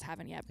series, and I just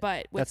haven't yet.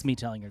 But with, That's me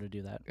telling her to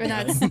do that.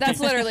 and that's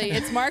literally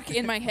it's Mark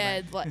in my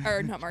head, like,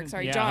 or not Mark,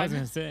 sorry, Yeah, I was John.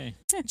 gonna say.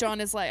 John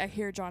is like, I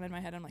hear John in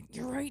my head. I'm like,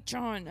 you're right,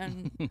 John,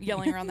 and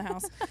yelling around the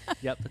house.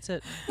 Yep, that's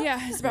it. Yeah,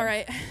 it's about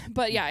right.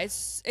 But yeah,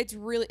 it's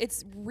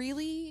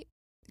really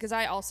because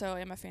I also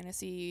am a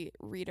fantasy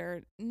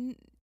reader.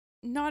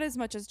 Not as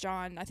much as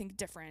John, I think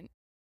different.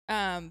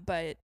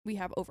 But we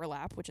have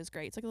overlap, which is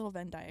great. It's like a little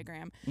Venn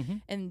diagram, Mm-hmm.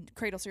 and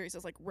Cradle series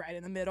is like right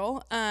in the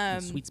middle.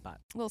 Sweet spot.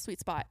 Little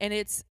sweet spot, and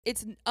it's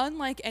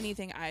unlike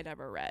anything I'd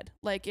ever read.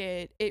 Like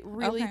it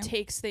really Okay.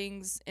 takes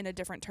things in a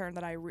different turn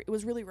that it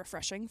was really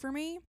refreshing for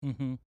me.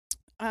 Mm-hmm.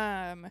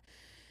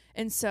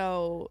 And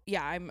so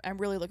yeah, I'm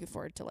really looking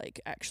forward to like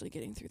actually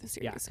getting through the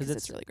series Yeah, 'cause because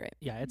it's- it's really great.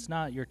 Yeah, it's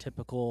not your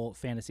typical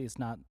fantasy. It's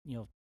not,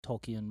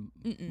 Tolkien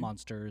Mm-mm.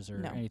 monsters or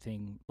No.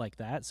 anything like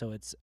that. So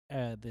it's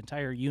the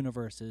entire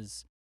universe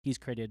is he's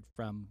created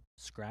from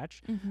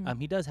scratch. Mhm.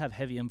 He does have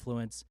heavy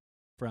influence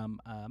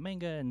from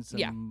manga and some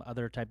Yeah.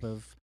 other type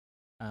of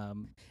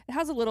It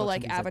has a little books and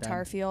like things like that.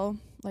 Avatar feel,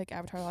 like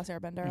Avatar: The Last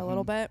Airbender, a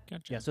little bit.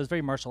 Gotcha. yeah, so it's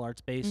very martial arts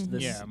based. Mhm.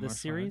 This Yeah, martial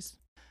series,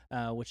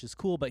 which is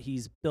cool. But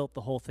he's built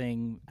the whole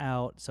thing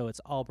out, so it's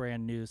all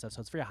brand new stuff. So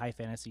it's very high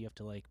fantasy. You have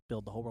to like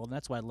build the whole world, and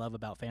that's what I love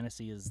about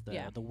fantasy is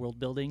Yeah. the world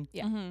building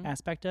Yeah. Mhm.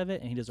 aspect of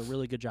it, and he does a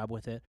really good job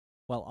with it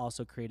while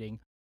also creating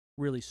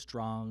really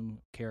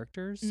strong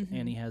characters. Mhm.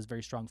 And he has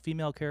very strong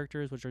female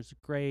characters, which is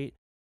great.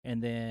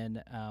 And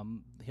then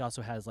he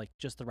also has like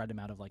just the right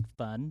amount of like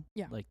fun,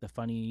 Yeah. like the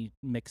funny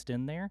mixed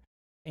in there.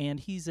 And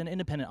he's an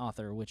independent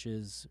author, which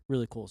is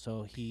really cool.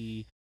 So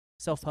he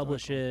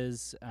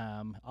self-publishes.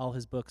 All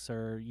his books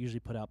are usually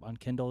put out on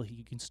Kindle.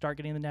 You can start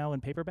getting them now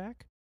in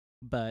paperback,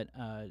 but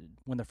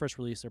when they're first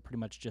released, they're pretty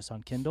much just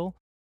on Kindle.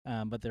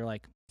 But they're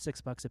like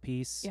 $6 a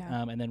piece.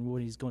 Yeah. And then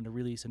when he's going to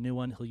release a new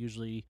one, he'll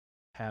usually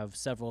have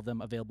several of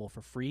them available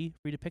for free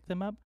to pick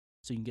them up,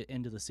 so you can get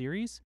into the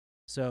series.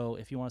 So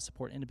if you want to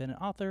support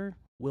independent author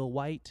Will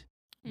White,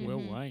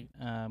 Will Mhm. White.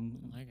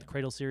 like the it.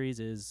 Cradle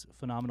series is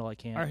phenomenal. I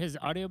can't. Are his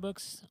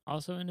audiobooks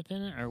also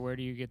independent, or where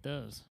do you get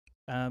those?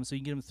 So you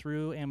can get them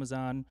through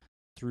Amazon,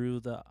 through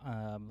the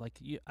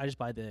I just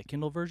buy the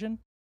Kindle version,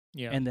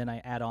 Yeah. and then I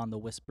add on the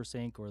Whisper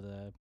Sync or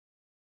the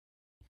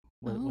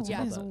what's it yeah,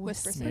 called? it's The-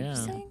 Whisper Sync. Yeah.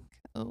 Sync.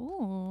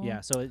 Oh.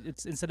 yeah. So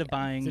it's instead of Yeah.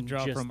 buying It's a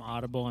draw just from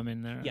Audible. I'm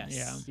in there. yes,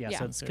 Yeah. So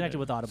Yeah. it's connected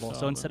with Audible.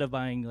 So So instead of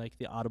buying like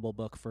the Audible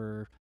book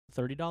for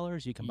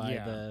 $30, you can buy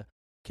Yeah. the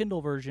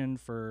Kindle version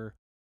for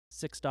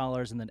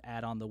 $6, and then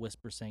add on the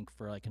Whisper Sync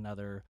for like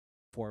another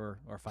 $4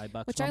 or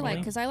 $5. Which I like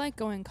normally. because I like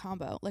going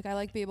combo. Like I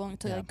like being able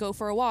to Yeah. like go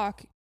for a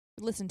walk,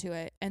 listen to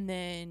it, and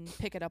then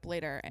pick it up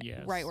later,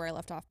 Yes. right where I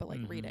left off, but like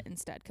read Mhm. it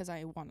instead because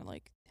I want to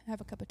like have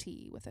a cup of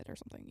tea with it or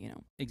something. You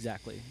know,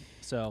 Exactly.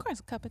 So Of course,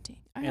 a cup of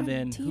tea. I and have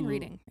then tea who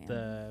reading. Man.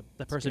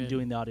 the person good.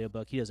 doing the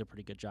audiobook, he does a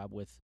pretty good job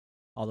with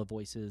all the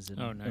voices and,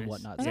 Oh, nice. and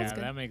whatnot. Oh, So yeah, that's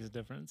good. that makes a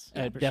difference.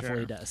 it for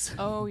definitely sure. does.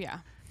 Oh yeah.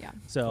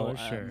 So For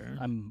sure.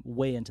 I'm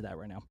way into that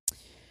right now.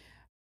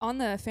 On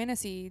the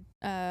fantasy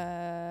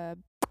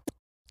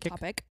Kick.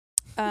 topic,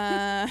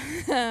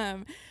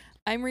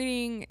 I'm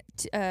reading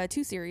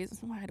 2 series.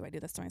 Why do I do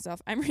this to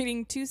myself? I'm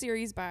reading 2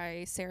 series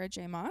by Sarah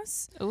J.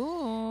 Maas.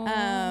 Ooh.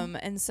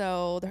 And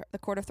so the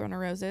Court of Thorn and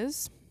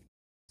Roses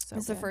So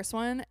is the good. first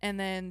one, and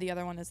then the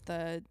other one is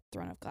the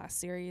Throne of Glass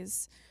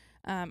series.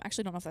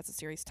 Actually, don't know if that's a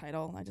series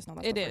title. I just know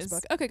that's It the is.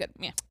 first book. Okay, good.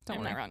 Yeah. Don't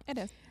I'm worry. not wrong. It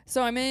is.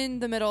 So I'm in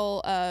the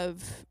middle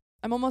of.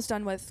 I'm almost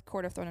done with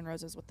Court of Thorn and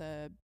Roses with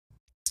the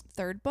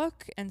 3rd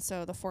book, and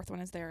so the 4th one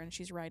is there, and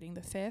she's writing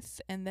the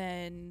 5th, and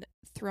then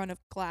Throne of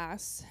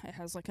Glass. It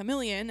has like a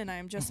million, and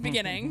I'm just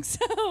beginning. So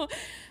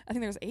I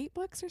think there's 8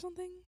 books or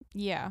something.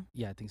 Yeah.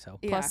 Yeah, I think so.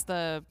 Plus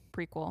the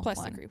prequel. Plus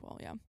one. the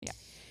prequel, yeah. Yeah.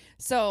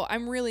 So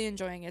I'm really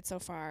enjoying it so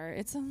far.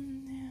 It's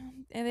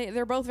and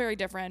they're both very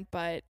different,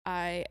 but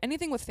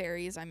anything with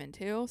fairies I'm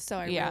into. So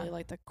I Yeah. really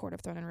like the Court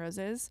of Thorn and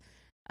Roses.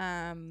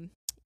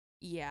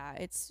 Yeah,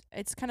 it's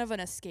kind of an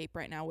escape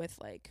right now with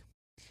like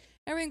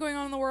everything going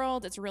on in the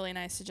world. It's really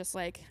nice to just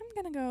like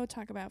I'm gonna go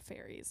talk about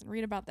fairies and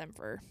read about them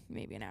for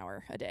maybe an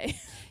hour a day.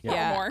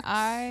 Yeah. Or more.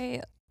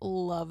 I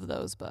love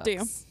those books. Do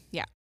you?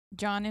 Yeah.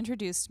 John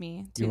introduced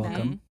me to You're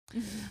them.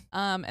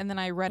 welcome. And then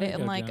I read Way it to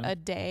in go, like John. a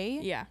day.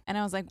 Yeah. And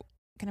I was like,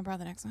 can I borrow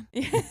the next one?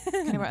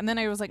 Can I borrow? And then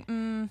I was like,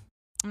 I'm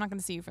not going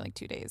to see you for like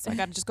 2 days. So I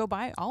got to just go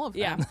buy all of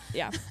Yeah. them.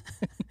 Yeah.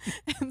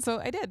 And so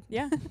I did.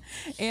 Yeah.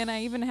 And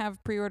I even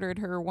have pre-ordered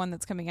her one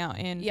that's coming out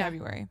in Yeah.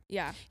 February.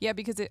 Yeah. Yeah,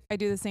 because I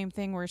do the same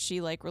thing where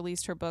she like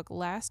released her book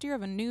last year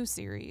of a new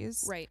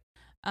series. Right.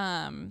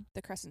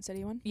 The Crescent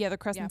City one. Yeah, the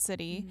Crescent Yeah.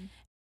 City. Mhm.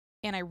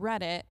 And I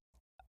read it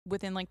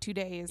within like 2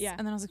 days. Yeah. And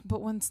then I was like,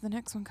 but when's the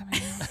next one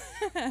coming out?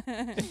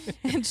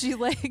 And she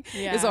like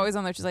Yeah. is always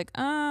on there. She's like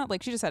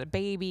she just had a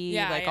baby,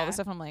 Yeah, like all yeah. this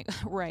stuff. I'm like,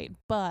 right,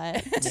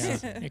 but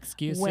Yeah.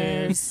 Excuses.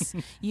 where's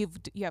you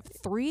have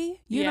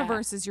 3 Yeah.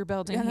 universes you're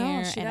building I know,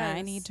 here, she and I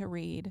does. need to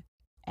read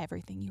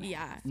everything you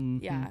have. Yeah.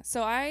 Mhm. Yeah.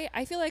 So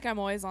I feel like I'm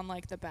always on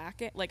like the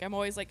back end, like I'm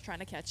always like trying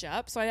to catch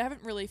up. So I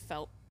haven't really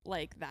felt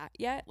like that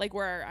yet, like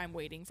where I'm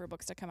waiting for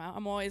books to come out.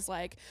 I'm always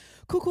like,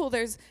 cool,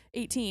 there's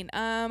 18.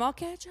 I'll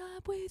catch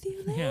up with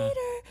you Yeah.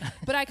 later.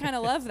 But I kind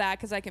of love that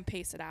because I can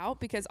pace it out,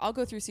 because I'll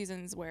go through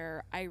seasons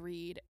where I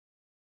read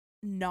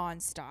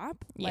nonstop.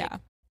 Like, Yeah.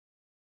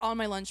 on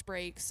my lunch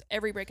breaks,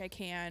 every break I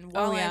can,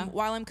 Oh, yeah.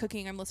 while I'm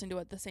cooking, I'm listening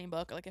to the same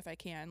book, like if I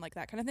can, like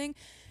that kind of thing.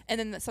 And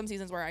then some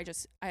seasons where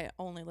I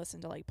only listen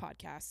to like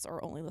podcasts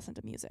or only listen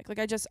to music. Like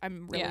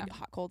I'm really Yeah.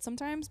 hot cold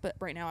sometimes, but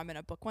right now I'm in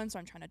a book one, so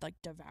I'm trying to like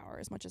devour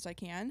as much as I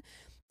can.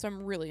 So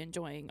I'm really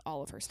enjoying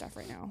all of her stuff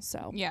right now.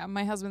 So Yeah,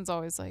 my husband's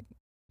always like,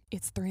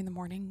 it's 3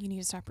 a.m. You need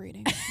to stop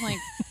reading. I'm like,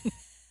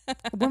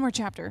 one more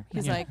chapter.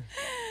 He's Yeah. like,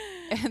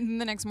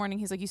 and the next morning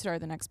he's like, you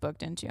started the next book,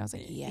 didn't you? I was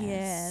like,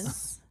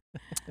 yes.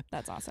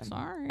 That's awesome.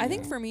 Sorry. I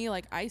think for me,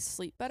 like I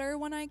sleep better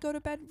when I go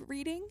to bed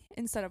reading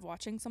instead of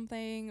watching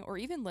something or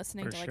even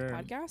listening For to like sure.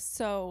 podcasts.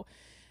 So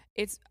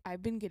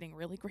I've been getting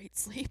really great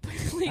sleep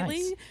lately,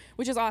 Nice.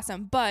 which is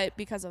awesome. But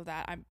because of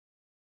that,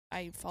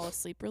 I fall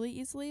asleep really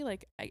easily.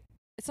 Like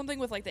it's something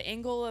with like the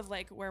angle of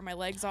like where my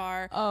legs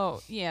are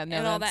Oh, yeah, no,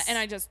 and all that, that's- and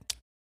I just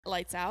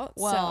lights out.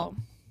 Well,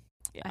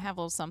 so, yeah. I have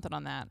a little something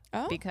on that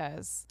Oh.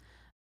 because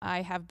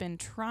I have been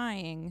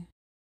trying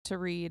to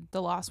read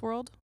The Lost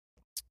World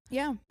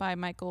yeah. by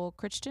Michael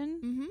Crichton.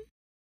 Mm-hmm.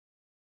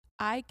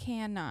 I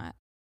cannot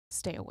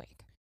stay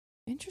awake.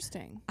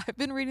 Interesting. I've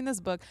been reading this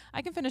book.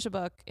 I can finish a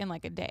book in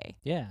like a day,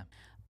 Yeah.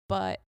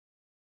 but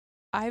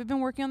I've been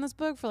working on this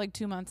book for like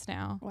 2 months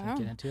now. Wow.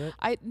 Get into it.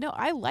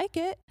 I like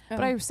it, but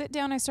Oh. I sit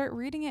down, I start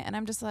reading it, and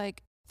I'm just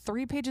like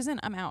 3 pages in,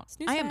 I'm out.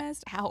 Snooze I am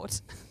fest. out.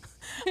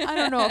 I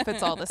don't know if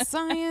it's all the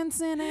science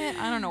in it.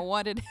 I don't know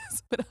what it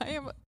is, but I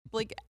am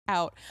like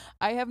out.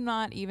 I have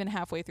not even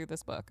halfway through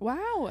this book.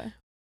 Wow.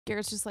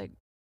 Garrett's just like,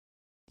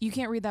 you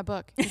can't read that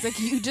book. It's like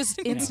you just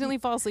instantly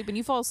fall asleep, and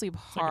you fall asleep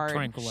It's like a hard.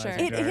 tranquilizer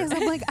Sure. It jar. is.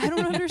 I'm like, I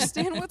don't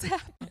understand what's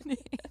happening.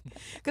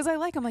 Because I'm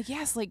like,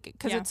 yes, like,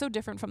 because Yeah. it's so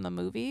different from the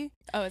movie.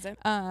 Oh, is it?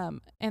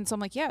 And so I'm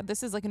like, yeah,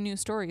 this is like a new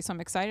story, so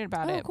I'm excited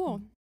about Oh, it.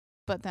 cool.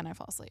 But then I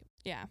fall asleep.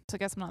 Yeah. So I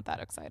guess I'm not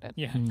that excited.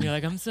 Yeah. Mm. You're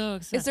like, I'm so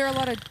excited. Is there a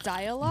lot of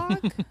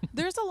dialogue?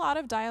 There's a lot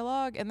of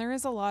dialogue, and there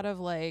is a lot of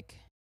like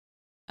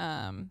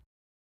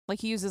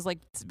he uses like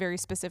very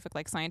specific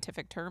like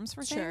scientific terms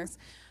for Sure. things.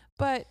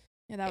 But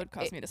Yeah, that would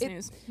cause me to it-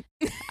 snooze.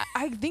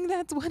 I think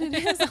that's what it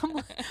is. I'm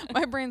like,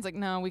 my brain's like,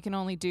 no, we can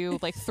only do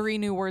like 3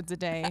 new words a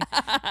day,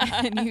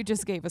 and you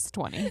just gave us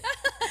 20.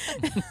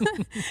 And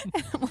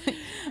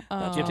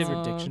I'm like, Do you have to have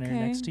your dictionary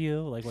okay. next to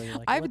you? Like, where you're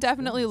like, I've "What's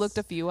definitely this?" looked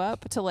a few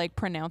up to like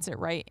pronounce it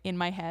right in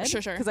my head.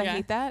 Sure, Because I yeah.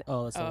 hate that.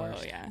 Oh, that's the Oh,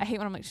 worst. yeah. I hate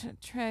when I'm like,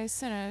 try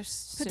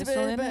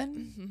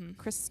Sicilian. Mhm.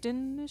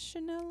 Kristen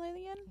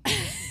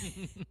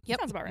Yep.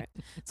 Sounds about right.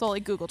 So I'll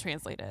like Google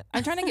Translate it.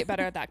 I'm trying to get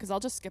better at that because I'll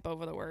just skip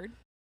over the word.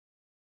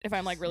 If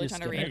I'm like really Just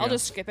trying to skip it. read, There you I'll go.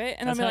 just skip it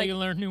and That's I'll how be like, you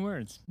learn new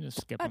words.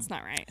 Just skip them. that's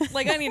not right.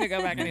 Like I need to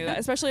go back and do that,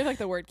 especially if like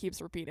the word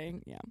keeps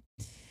repeating. Yeah.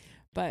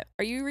 But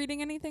are you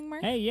reading anything,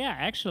 Mark? Hey, yeah,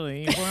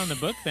 actually, if we're on the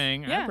book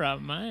thing, Yeah. I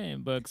brought my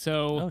book.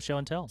 So, Oh, show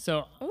and tell.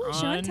 Oh,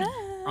 show and on,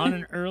 tell. on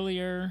an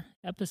earlier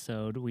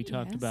episode, we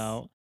talked Yes.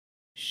 about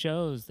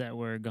shows that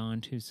were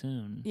gone too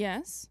soon.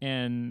 Yes.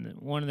 And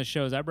one of the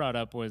shows I brought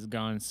up was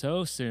Gone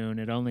So Soon.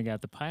 It only got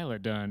the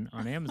pilot done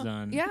on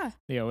Amazon, Yeah.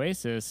 The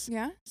Oasis.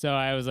 Yeah. So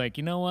I was like,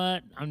 you know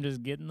what? I'm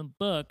just getting the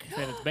book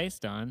that it's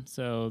based on.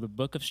 So the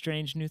Book of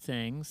Strange New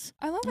Things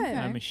I love Okay.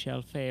 by it.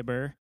 Michelle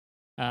Faber.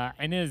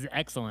 And it is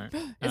excellent.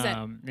 Is it?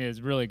 It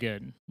is really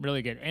good.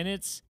 Really good. And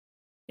it's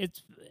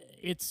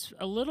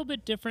a little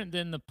bit different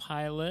than the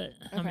pilot.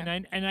 I Okay.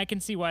 mean, I can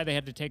see why they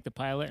had to take the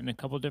pilot in a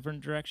couple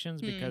different directions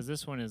Hmm. because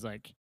this one is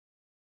like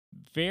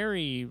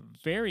very,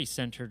 very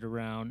centered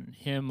around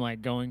him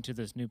like going to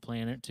this new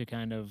planet to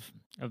kind of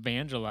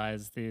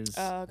evangelize these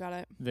Oh, got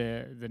it.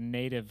 the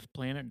native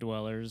planet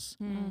dwellers.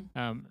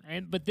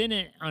 Mm. But then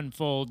it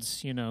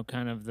unfolds,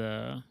 kind of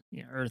the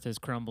Earth is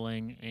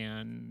crumbling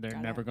and they're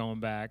Got never it. going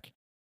back.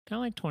 Kind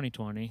of like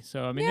 2020.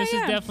 So I mean, Yeah, this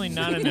yeah. is definitely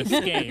not an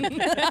escape.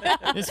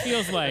 This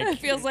feels like It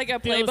feels like a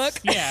playbook.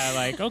 Yeah,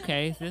 like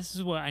okay, this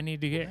is what I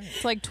need to get.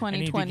 It's like need to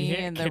 2020 get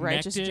and the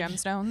righteous connected.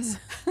 gemstones.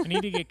 I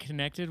need to get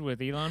connected with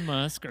Elon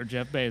Musk or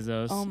Jeff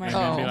Bezos. Oh my and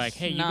then be gosh. like,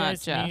 hey, you Not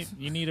guys Jeff.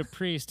 you need a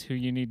priest who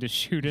you need to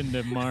shoot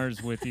into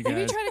Mars with you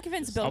Maybe guys. try to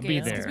convince Bill I'll be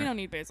Gates because there. we don't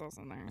need Bezos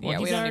in there. Well, Yeah,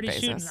 we he's don't need already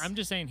shooting. Bezos. I'm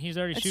just saying he's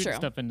already That's shooting true.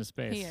 stuff into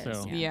space. He is,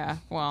 so yeah. Yeah,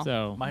 well,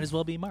 so Might as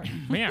well be Mark.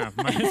 yeah,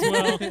 might as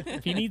well.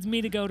 If he needs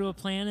me to go to a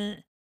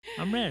planet,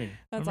 I'm ready.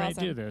 That's I'm ready to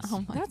do awesome. this.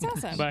 oh my That's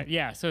awesome. But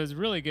yeah, so it's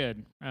really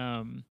good.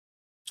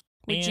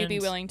 Would you be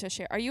and- willing to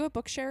share? Are you a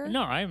book sharer?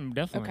 No, I'm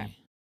definitely. Okay.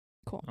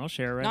 Cool. I'll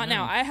share right Not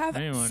now. I have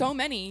Anyone. so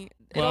many.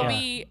 Well, It'll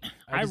be.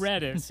 I just-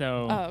 read it,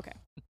 so Oh, okay.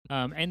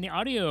 and the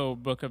audio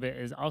book of it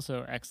is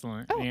also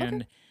excellent. Oh, okay.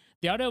 And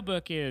the audio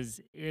book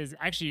is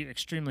actually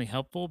extremely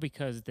helpful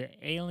because the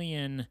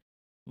alien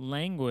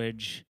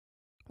language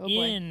Oh boy.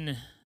 in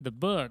the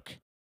book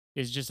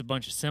is just a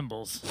bunch of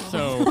symbols.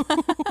 So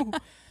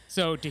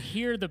so to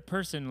hear the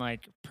person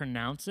like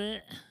pronounce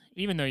it,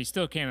 even though you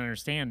still can't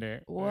understand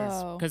it,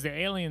 Whoa. because the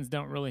aliens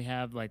don't really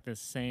have like the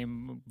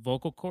same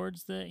vocal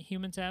cords that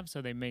humans have,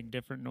 so they make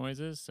different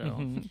noises. So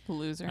Mhm.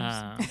 losers.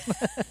 yeah.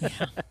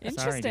 Sorry,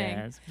 Interesting.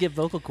 guys. Get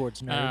vocal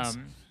cords, nerds.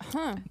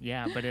 Huh.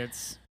 Yeah, but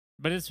it's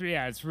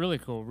it's really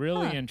cool,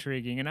 really Huh.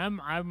 intriguing, and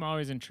I'm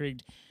always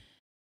intrigued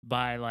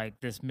by like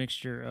this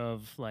mixture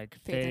of like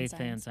Faith and faith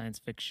and science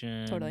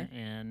fiction, Totally.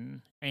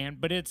 and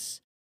but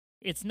it's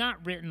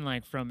not written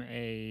like from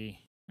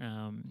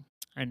an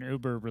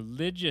uber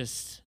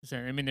religious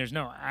sense. I mean, there's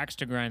no axe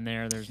to grind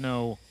there. There's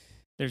no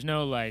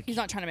like He's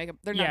not trying to make a.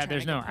 They're not. yeah. trying to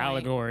There's make no a point.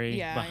 allegory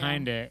Yeah,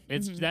 behind yeah. it.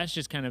 It's Mhm. that's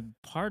just kind of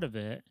part of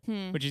it,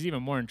 Hmm. which is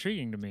even more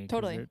intriguing to me. 'Cause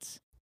Totally. It's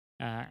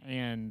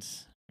and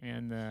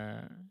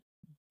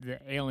the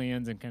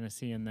aliens and kind of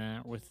seeing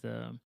that with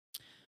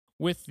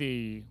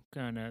the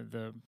kind of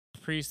the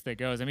priest that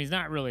goes. I mean, he's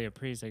not really a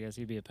priest. I guess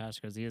he'd be a pastor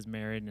because he is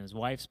married and his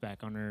wife's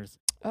back on Earth,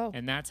 Oh.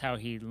 and that's how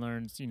he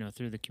learns.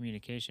 Through the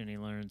communication, he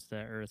learns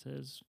that Earth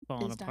is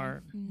falling Is dying.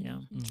 apart. Mm. Yeah.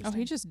 Oh, he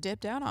Interesting. just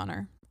dipped out on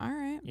her. All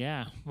right.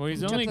 Yeah. Well,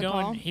 he's Took only the going.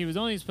 call. He was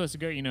only supposed to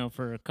go,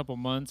 for a couple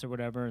months or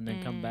whatever, and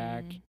then come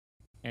back. Mm.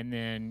 and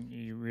then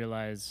you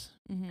realize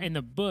Mhm. in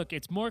the book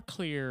it's more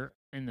clear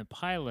in the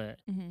pilot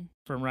Mhm.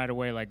 from right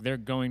away, like they're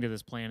going to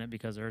this planet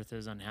because Earth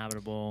is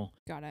uninhabitable,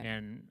 Got it.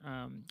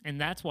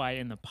 and that's why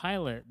in the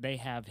pilot they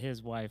have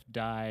his wife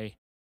die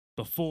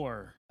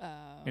before,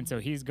 and so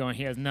he's going.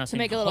 He has nothing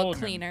make it a little holding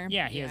him. cleaner.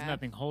 Yeah, he has Yeah,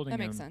 nothing holding that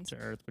him makes sense. to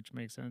Earth, which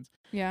makes sense.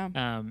 Yeah.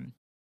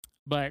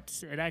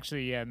 But it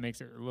actually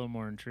makes it a little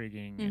more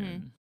intriguing. Mhm.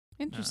 And,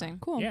 Interesting.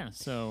 Cool. Yeah,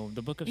 so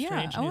the Book of Yeah,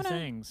 Strange I New wanna-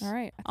 Things. All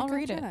right. I I'll think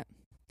read try it. that.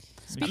 We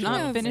Speaking should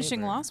Not of- finishing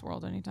Saber. Lost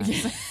World anytime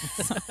soon.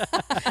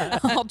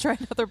 I'll try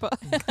another book.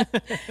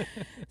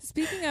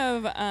 Speaking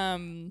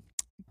of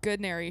good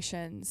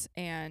narrations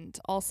and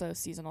also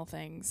seasonal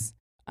things,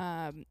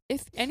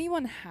 if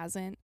anyone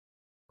hasn't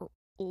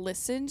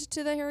listened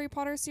to the Harry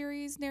Potter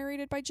series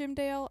narrated by Jim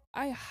Dale,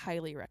 I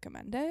highly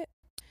recommend it.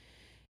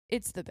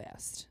 It's the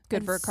best.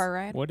 Good for a It's- car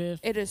ride. What if?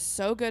 It is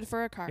so good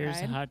for a car Here's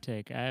ride. a hot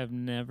take. I have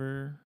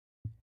never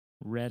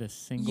read a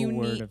single You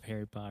word need- of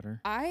Harry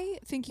Potter, I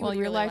think you Well, would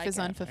your really life like is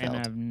it. unfulfilled.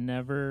 and I've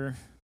never.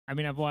 I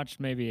mean, I've watched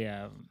maybe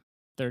a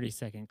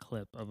 30-second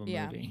clip of a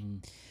Yeah. movie.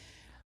 Mm.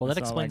 Well, that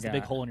That's all I explains the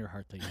big got. hole in your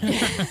heart that you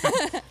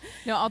have.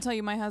 No, I'll tell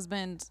you, my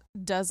husband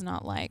does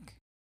not like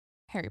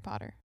Harry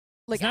Potter.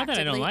 It's not that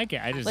I don't actively- like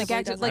it. I just Like, Actively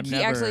actually, doesn't. like I've he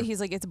never- actually, he's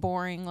like, it's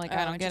boring. Like,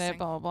 I Oh, don't get it. interesting.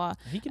 Blah blah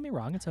blah. He can be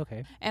wrong. It's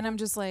okay. And I'm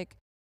just like,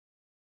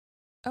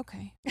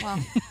 okay,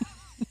 well,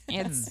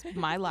 it's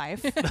my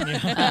life.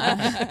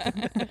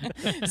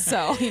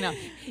 So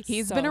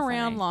he's So been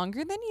around funny.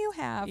 longer than you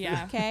have.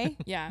 Yeah. Okay,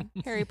 Yeah.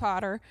 Harry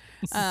Potter.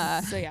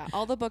 So yeah,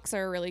 all the books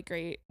are really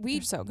great.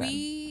 They're so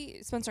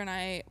good. Spencer and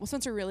I,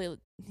 Spencer really,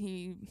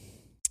 he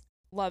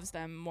loves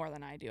them more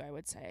than I do, I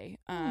would say.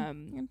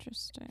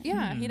 Interesting.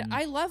 Yeah, Hmm.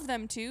 I love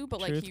them too, but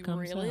like Truth he comes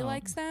really out.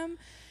 likes them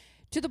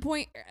to the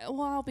point.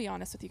 Well, I'll be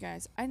honest with you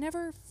guys. I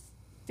never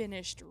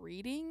finished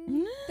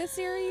reading the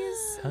series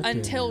How dare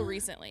until you.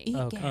 recently.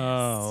 Okay.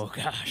 Oh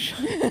gosh,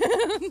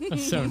 I'm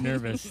so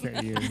nervous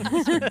that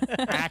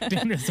you're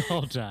acting this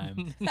whole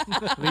time.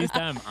 At least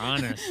I'm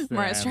honest that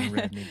Mariah's I haven't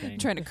read anything.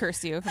 trying to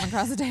curse you from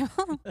across the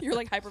table. You're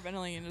like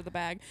hyperventilating into the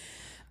bag.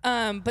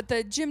 But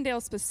the Jim Dale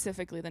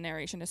specifically, the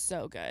narration is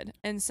so good.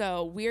 And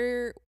so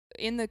we're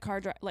in the car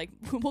drive, like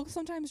we'll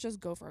sometimes just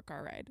go for a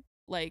car ride.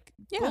 Like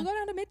we'll go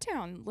down to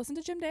Midtown, listen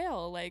to Jim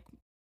Dale, like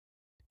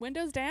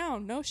windows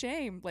down, no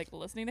shame, like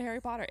listening to Harry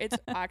Potter. It's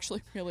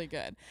actually really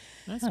good.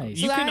 That's Nice.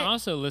 You So can that-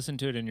 also listen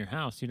to it in your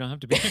house. You don't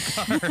have to be in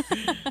a car.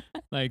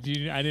 Like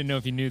I didn't know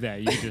if you knew that.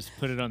 You could just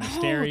put it on the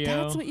stereo.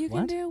 Oh, that's what you can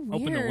What? do.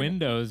 Weird. Open the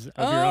windows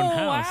of your own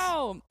house.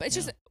 Wow. But it's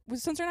Yeah.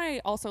 just Spencer and I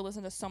also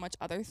listen to so much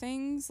other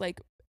things, like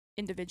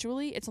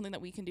individually. It's something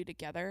that we can do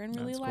together and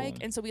really That's like.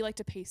 cool. And so we like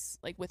to pace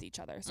like with each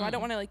other. So I don't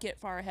Mm. want to like get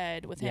far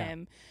ahead with Yeah.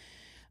 him.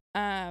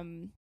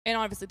 And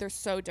obviously they're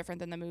so different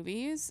than the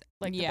movies,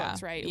 like the Yeah.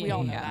 books, right? Yeah, we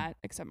all know yeah. that,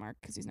 except Mark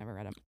because he's never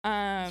read them.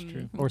 That's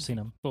true. Or seen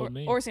him. Fooled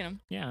me. Or seen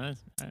them. Yeah,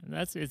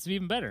 that's it's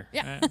even better.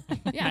 Yeah. I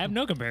Yeah. have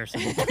no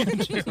comparison. between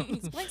the two.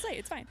 It's blank slate.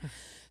 It's fine.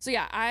 So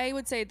yeah, I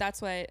would say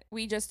that's what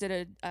we just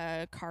did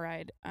a car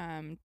ride.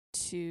 A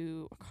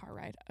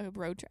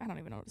road trip. I don't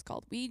even know what it's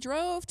called. We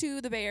drove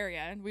to the Bay Area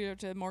and we drove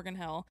to Morgan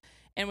Hill,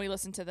 and we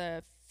listened to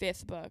the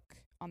 5th book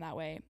on that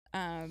way.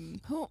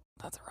 Oh,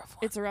 that's a rough one.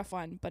 It's a rough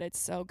one, but it's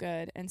so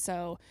good. And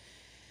so,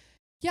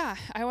 yeah,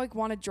 I like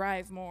want to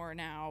drive more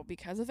now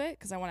because of it,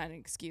 because I want an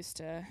excuse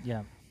to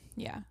Yeah.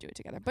 yeah. do it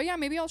together. But yeah,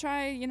 maybe I'll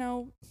try, in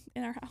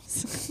our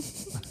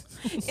house.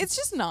 It's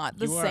just not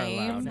the You are allowed.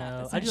 same.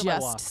 No, It's I not do my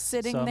just walks.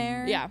 sitting So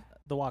there. Yeah.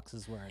 The walks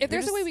is where I If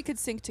there's a just- way we could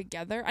sync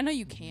together, I know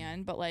you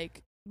can, but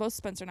like both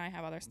Spencer and I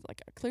have others.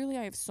 Like clearly,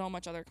 I have so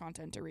much other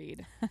content to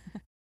read.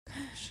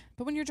 Gosh,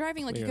 but when you're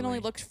driving, like you can only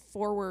Clearly. look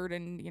forward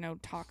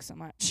and talk so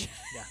much.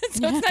 Yeah.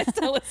 So it's nice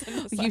to listen.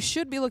 To You some.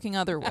 should be looking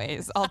other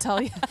ways. I'll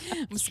tell you.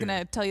 I'm just Sure.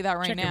 gonna tell you that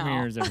right Check now. your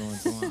mirrors every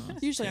once in a while.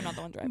 Usually, I'm not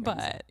the one driving.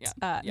 But so,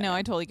 yeah. no,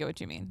 I totally get what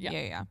you mean.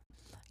 Yeah.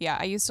 Yeah.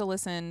 I used to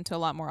listen to a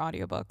lot more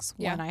audiobooks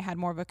Yeah. when I had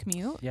more of a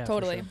commute. Yeah, for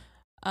Totally.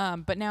 sure.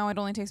 But now it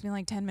only takes me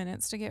like 10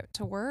 minutes to get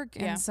to work.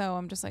 Yeah. And so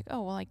I'm just like,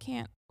 oh, well, I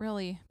can't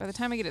really. By the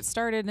time I get it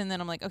started, and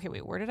then I'm like, okay,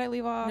 wait, where did I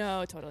leave off?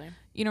 No, totally.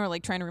 Or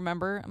like trying to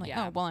remember. I'm like,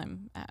 Yeah. oh, well,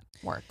 I'm at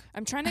work.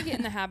 I'm trying to get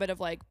in the habit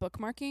of like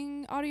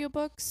bookmarking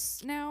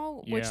audiobooks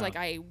now, which Yeah. like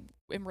I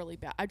am really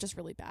bad. I'm just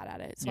really bad at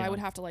it. So I Yeah. would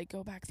have to like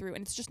go back through,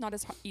 and it's just not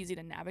as easy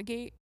to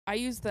navigate. I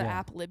use the Yeah.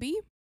 app Libby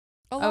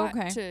a lot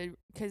Okay.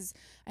 because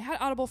I had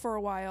Audible for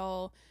a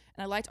while,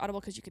 and I liked Audible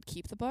because you could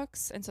keep the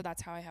books, and so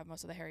that's how I have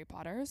most of the Harry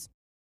Potters.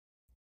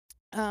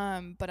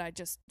 But I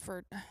just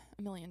for $1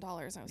 million,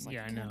 I was like,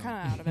 Yeah, I okay, I'm know.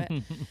 kind of out of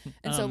it.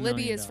 And so $1 Libby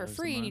million is for a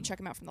free, and you month. check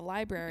them out from the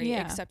library.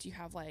 Yeah. Except you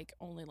have like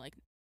only like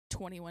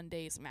 21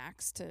 days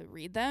max to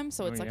read them,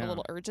 so Oh, it's like yeah. a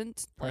little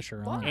urgent. Pressure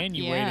like, on. block. And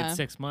you Yeah. waited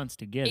 6 months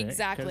to get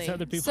Exactly. it. 'cause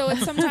other people. So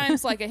it's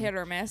sometimes like a hit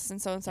or miss,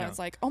 and so Yeah. it's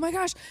like, oh my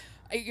gosh,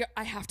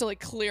 I have to like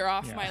clear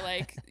off Yeah. my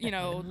like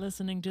I'm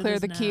listening to Clear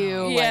this the now.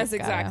 queue. like, yes, gotta-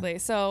 exactly.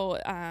 So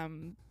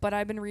but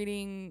I've been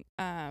reading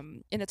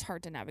and it's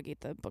hard to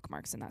navigate the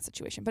bookmarks in that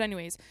situation. But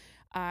anyways,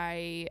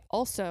 I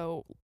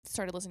also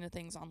started listening to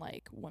things on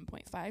like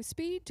 1.5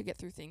 speed to get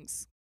through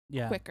things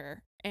Yeah.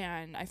 quicker.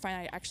 and I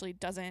find it actually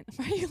doesn't.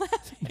 Why are you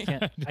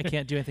laughing? I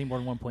can't do anything more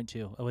than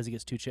 1.2. Otherwise, it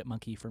gets too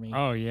chipmunky for me.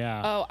 Oh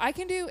yeah. Oh, I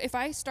can do if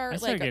I start I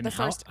started like getting the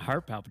first.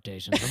 heart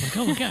palpitations. I'm like,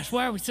 oh my gosh,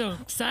 why are we so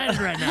excited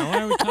right now?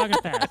 Why are we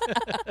talking fast?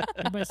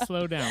 Everybody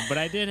slow down. But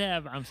I did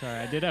have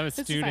a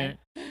student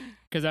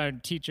because our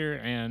teacher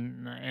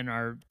and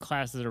our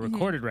classes are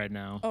recorded right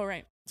now. Oh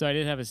right. So I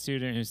did have a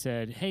student who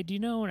said, hey, do you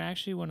know when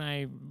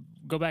I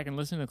go back and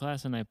listen to the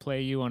class and I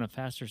play you on a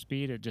faster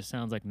speed, it just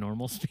sounds like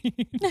normal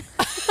speed?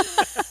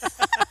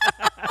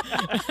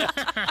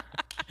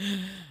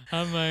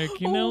 I'm like,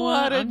 you know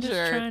what? I'm just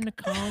trying to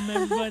calm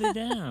everybody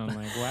down.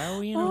 Like, why are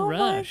we in a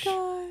rush? My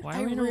God.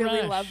 Why are we in I a really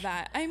rush? love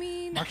that. I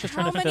mean, Mark's just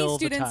how trying to many fill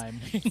the students? time.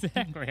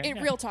 Exactly.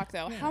 In real talk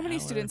though, how many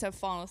hour. students have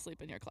fallen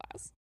asleep in your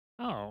class?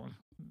 Oh,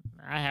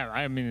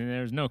 I mean,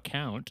 there's no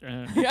count.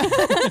 Yeah,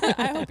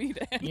 I hope you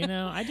did. You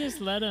know, I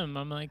just let them.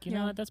 I'm like, you know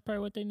Yeah. what? That's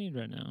probably what they need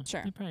right now.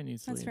 Sure. They probably need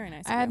sleep. That's very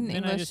nice. I had of an you.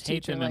 And I English just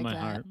hate teacher them in like my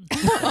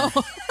that.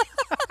 heart.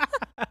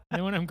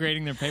 And when I'm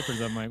grading their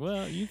papers, I'm like,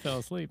 well, you fell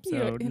asleep,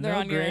 so They're no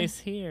on your- grace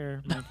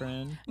here, my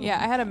friend. Yeah,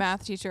 I had a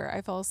math teacher.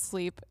 I fell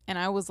asleep and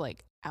I was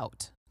like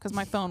out because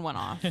my phone went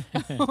off.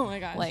 Oh my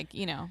gosh. Like,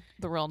 you know,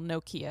 the real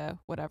Nokia,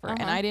 whatever.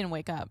 And Uh-huh. I didn't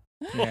wake up.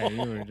 Yeah, you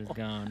were just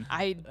gone.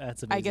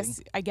 That's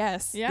amazing. I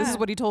guess. This Yeah. is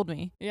what he told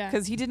me. Yeah.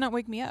 Because he did not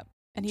wake me up.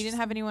 And he didn't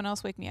have anyone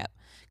else wake me up.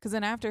 Because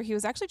then after, he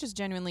was actually just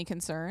genuinely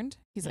concerned.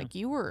 He's Yeah. like,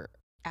 you were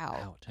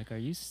out. Like, are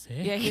you sick?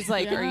 Yeah, he's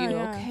like, are Yeah, you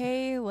yeah.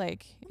 okay?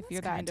 Like, if That's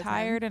you're that kind of him.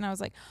 tired. And I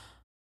was like,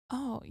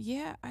 oh,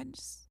 yeah, I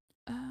just.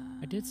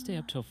 I did stay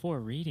up till 4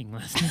 reading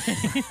last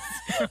night.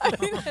 I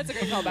mean, that's a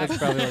great callback. That's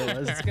probably what it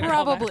was. That's a good callback.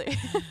 Probably.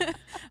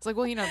 It's like,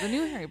 well, you know, the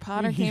new Harry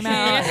Potter came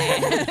out.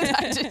 and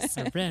I just,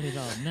 I read it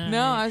all night.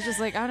 no, I was just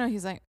like, I don't know.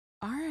 He's like,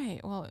 all right,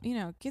 well, you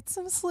know, get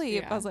some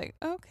sleep. Yeah. I was like,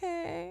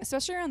 okay.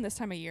 Especially around this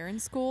time of year in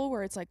school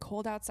where it's like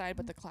cold outside,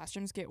 but the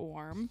classrooms get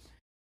warm.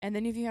 And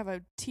then if you have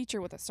a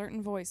teacher with a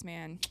certain voice,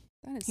 man,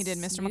 that is He did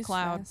Mr. snooze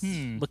McLeod.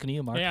 fest. Looking at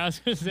you, Mark. Yeah, I was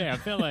going to say, I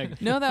feel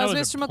like No, that was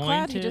a Mr.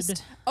 McLeod. He pointed-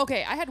 just.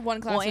 Okay, I had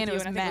one class Well, with and it you,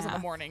 was and I think it was in the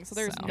math, morning, so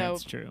there's so- no,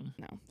 That's true.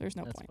 there's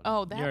no That's point. funny.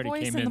 Oh, You that already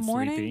voice came in the in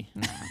morning?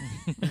 sleepy.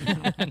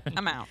 No.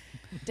 I'm out.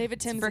 David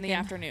Timms in the frickin-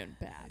 afternoon,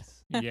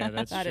 bad. Yeah,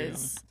 that's That true.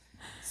 is,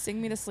 sing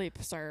me to sleep,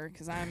 sir,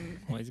 because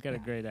Well, he's got a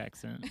great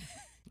accent.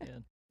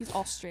 he's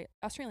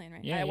Australian,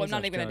 right? Yeah, I'm he's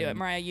not even gonna do it. Australian.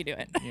 Mariah, you do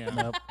it. Yeah.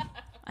 Nope.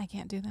 I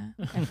can't do that.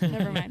 Okay,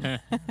 never mind.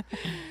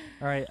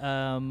 All right.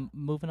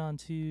 Moving on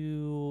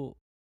to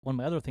one of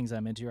my other things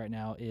I'm into right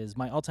now is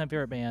my all-time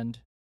favorite band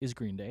is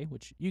Green Day,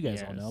 which you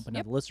guys all know, Yes. but now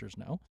Yep. the listeners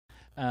know.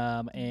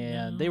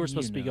 And they No, were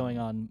supposed to you be going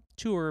know. on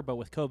tour, but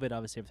with COVID,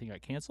 obviously everything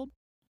got canceled.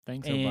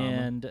 Thanks, Obama.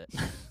 And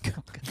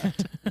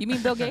You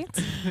mean Bill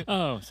Gates?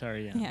 Oh,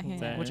 sorry. Yeah. Yeah, yeah, yeah.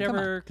 That-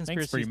 whichever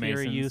conspiracy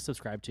theory you Freemasons.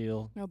 subscribe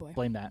to, Oh boy.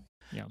 blame that.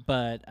 Yeah.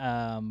 But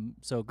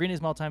so Green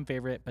Day's my all-time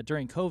favorite. But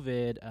during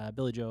COVID,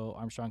 Billy Joe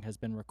Armstrong has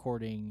been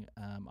recording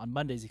on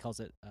Mondays. He calls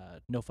it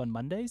No Fun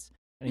Mondays,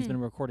 and he's Hmm.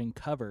 been recording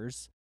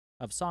covers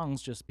of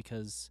songs just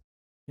because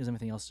he doesn't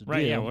have anything else to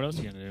Right. do. Yeah. What else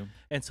are you gonna do?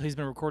 And so he's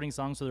been recording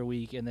songs for the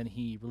week, and then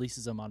he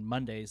releases them on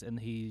Mondays, and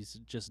he's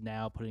just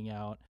now putting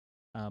out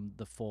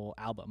the full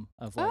album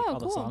of like Oh, all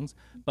the cool. songs.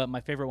 But my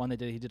favorite one he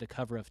did a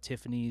cover of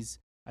Tiffany's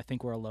I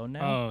Think We're Alone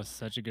Now. Oh,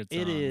 such a good song.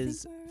 It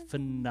is Think we're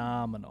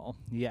phenomenal.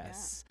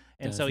 Yes.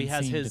 And so he Doesn't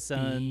has seem his to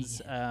be.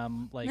 sons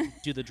like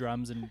do the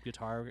drums and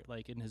guitar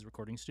like in his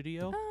recording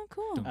studio. Oh,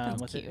 cool.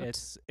 That's With it. cute.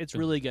 It's Dum,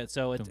 really good.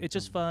 So it's dum, it's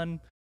just dum.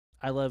 fun.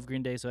 I love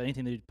Green Day, so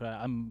anything they put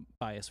out, I'm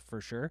biased for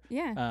sure.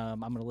 Yeah.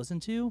 I'm gonna listen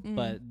to, Mm.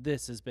 but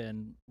this has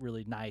been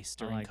really nice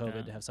during like COVID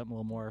that. to have something a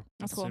little more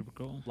That's cool. Super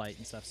cool. light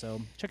and stuff.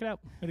 So check it out.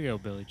 Way to go,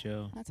 Billy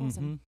Joe. That's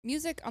awesome. Mhm.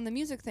 Music on the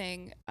music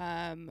thing,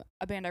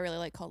 a band I really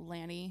like called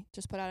Lanny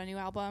just put out a new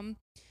album.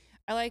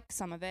 I like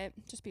some of it,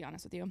 just be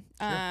honest with you.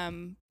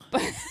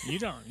 But You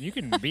don't. You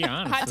can be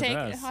honest hot with take,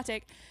 us. hot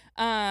take.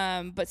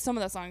 But some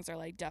of the songs are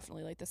like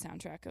definitely like the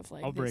soundtrack of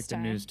like I'll break this the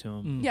time. news to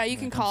him. Mm. Yeah, you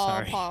can I'm call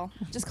sorry. Paul.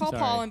 Just call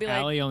Sorry. Paul and be like,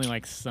 Allie only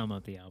likes some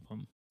of the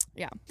album.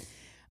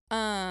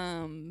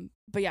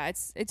 but yeah,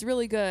 it's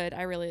really good.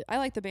 I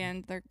like the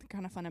band. They're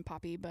kind of fun and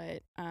poppy,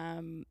 but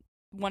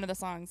one of the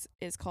songs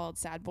is called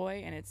Sad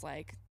Boy, and it's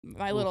like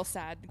my little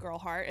sad girl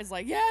heart is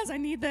like, yes, I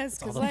need this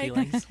It's all because the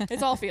like feelings.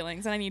 it's all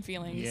feelings, and I need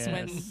feelings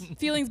when Yes.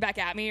 feelings back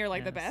at me are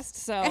like the Yes. best.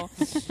 So,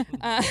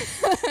 uh,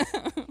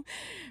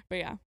 but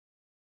yeah,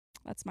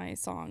 that's my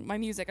song, my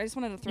music. I just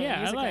wanted to throw Yeah, I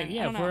music like. in.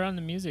 Yeah, don't if know. we're on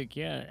the music,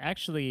 yeah.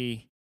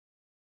 Actually,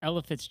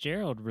 Ella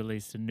Fitzgerald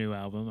released a new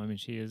album. I mean,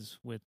 she is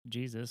with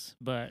Jesus,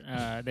 but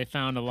they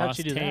found a How'd lost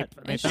she do tape.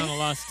 that? They found a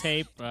lost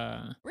tape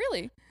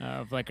Really?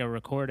 of like a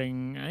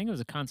recording. I think it was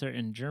a concert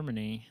in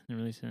Germany. They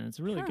released it. It's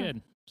really Huh.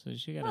 good. So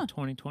she got Huh. a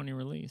 2020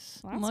 release.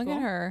 Well, that's Look cool.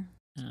 at her.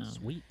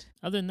 Sweet.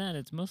 Other than that,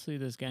 it's mostly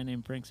this guy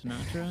named Frank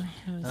Sinatra.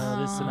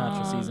 Oh, this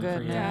Sinatra season for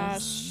you.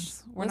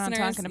 goodness. We're not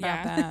Listeners, talking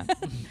about yeah.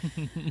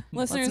 that.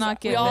 Listeners,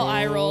 not we get all there.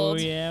 eye Oh,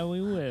 rolled. yeah,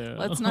 we will.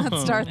 Let's not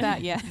start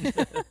that yet.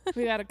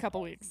 We got a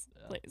couple weeks,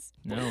 please.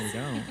 No, we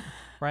don't.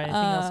 Ryan, anything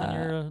else on Uh,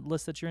 your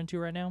list that you're into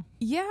right now?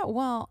 Yeah,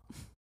 well,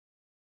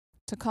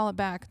 to call it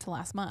back to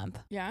last month,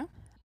 Yeah.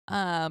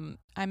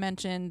 I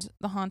mentioned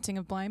The Haunting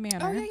of Bly Manor.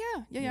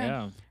 Oh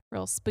yeah.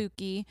 real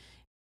spooky.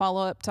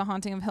 Follow up to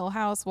Haunting of Hill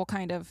House will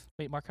kind of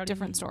Wait, Mark, how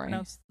Different do you story.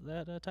 pronounce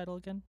that title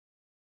again?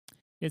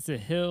 It's a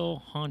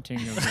hill haunting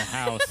of the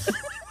house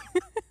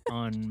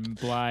on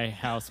Bly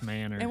House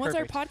Manor. And what's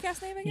our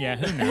podcast name again? Yeah,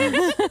 who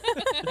knows?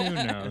 Who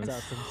That's knows?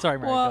 awesome. Sorry,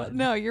 Mark. go well, ahead.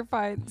 no, you're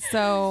fine.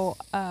 So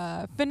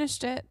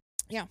finished it.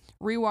 Yeah.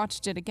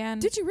 Rewatched it again.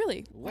 Did you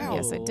really? Wow.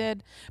 Yes, I Whoa.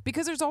 did.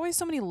 Because there's always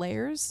so many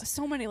layers.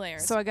 So many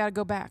layers. So I got to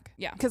go back.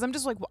 Yeah. Because I'm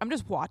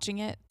just watching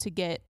it to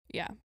get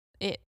yeah,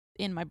 it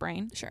in my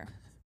brain. sure.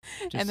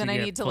 Just And then to I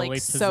get need to fully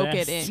soak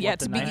it possessed. in. Yeah, Let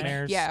the to be.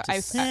 nightmares Yeah, just I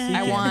sink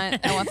in.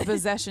 want the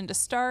possession to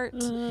start,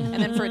 and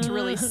then for it to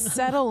really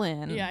settle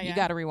in, Yeah, you yeah.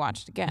 got to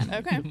rewatch it again.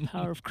 Okay.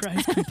 Power of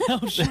Christ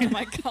compels Oh you.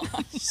 my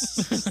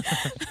gosh.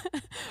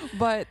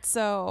 But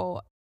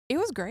so it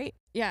was great.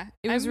 Yeah.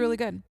 It was really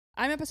good.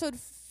 I'm episode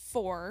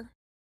 4.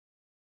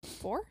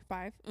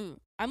 5?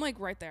 I'm like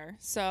right there.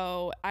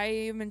 So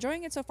I'm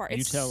enjoying it so far.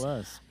 You tell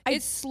us.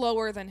 It's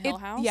slower than Hill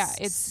House. Yeah,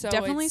 it's so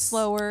definitely it's-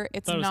 slower.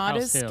 It's Thought it was not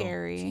House as Hill.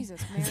 scary.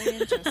 Jesus, Mary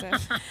and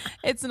Joseph.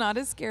 It's not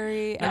as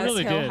scary I as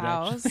really Hill did,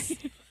 House.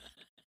 actually.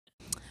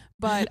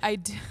 But I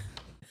do.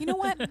 You know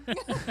what?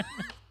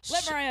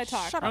 Let Mariah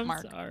talk. Shut up, I'm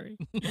Mark. sorry.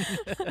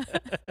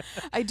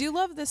 I do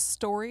love this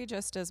story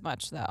just as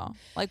much, though.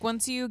 Like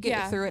once you get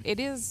Yeah. through it, it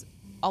is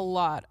a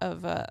lot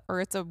of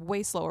or it's a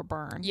way slower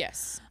burn.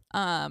 Yes.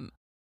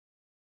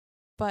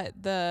 But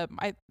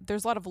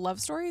there's a lot of love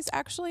stories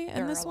actually There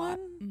in are this a lot.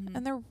 one, Mhm.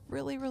 and they're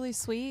really really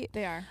sweet.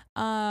 They are.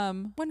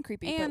 One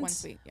creepy, but and- one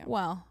sweet. Yeah.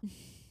 Well,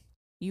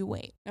 you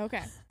wait.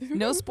 Okay.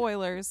 No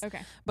spoilers.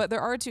 Okay. But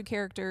there are two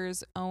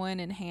characters, Owen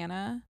and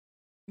Hannah,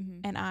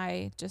 Mhm. and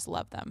I just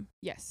love them.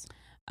 Yes.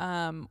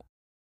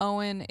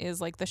 Owen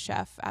is like the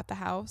chef at the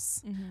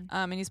house, Mm-hmm.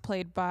 and he's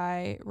played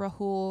by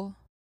Rahul.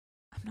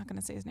 I'm not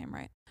gonna say his name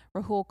right.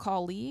 Rahul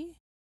Cooley.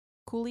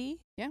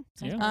 Yeah.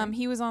 Yeah. Right.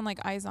 He was on like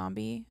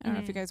iZombie. I don't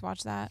know if you Mhm. guys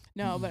watched that.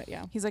 No, but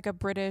yeah. He's like a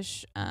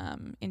British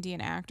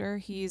Indian actor.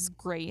 He's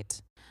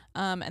great.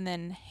 And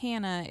then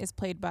Hannah is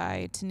played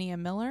by Tania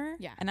Miller.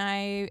 Yeah. And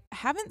I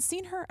haven't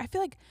seen her. I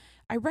feel like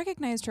I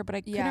recognized her, but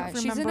I Yeah,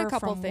 couldn't she's remember in a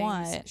couple from things.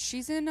 what.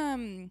 She's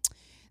in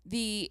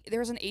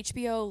there's an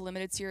HBO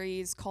limited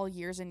series called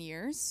Years and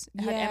Years.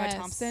 It had Emma Yes.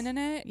 Thompson in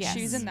it. Yes.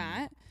 She's in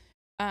that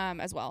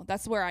as well.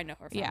 That's where I know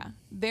her from. Yeah.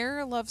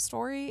 Their love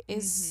story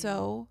is Mhm.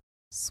 so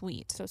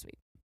sweet. So sweet.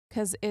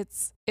 Because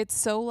it's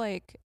so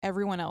like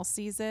everyone else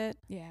sees it,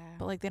 Yeah.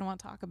 but like they don't want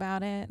to talk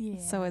about it.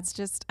 So Yeah. it's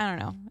just, I don't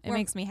know. It Warm-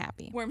 makes me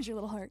happy. Warms your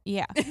little heart.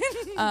 Yeah.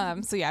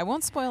 So yeah, I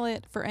won't spoil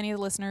it for any of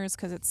the listeners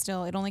because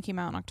it only came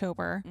out in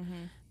October.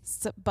 Mm-hmm.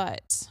 So,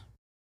 but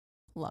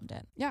loved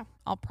it. Yeah.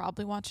 I'll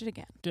probably watch it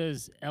again.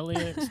 Does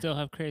Elliot still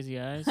have crazy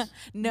eyes?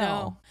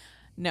 No.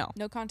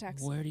 No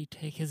contacts. Where'd he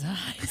take his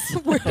eyes?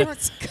 Where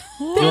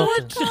You'll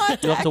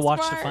have to watch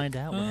to Mark. find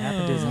out what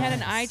happened to his Oh. He had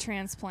an eyes. eye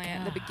transplant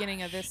at the God.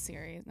 beginning of this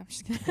series. No, I'm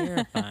just kidding.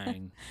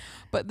 Terrifying.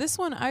 But this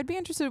one, I'd be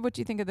interested in what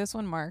you think of this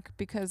one, Mark,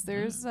 because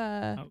there's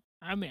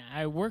I mean,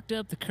 I worked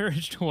up the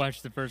courage to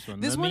watch the first one.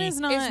 this Let one me- is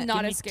not It's not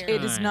give me as scary.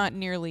 it is time. not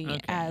nearly Okay.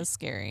 as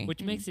scary.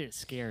 Which makes it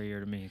scarier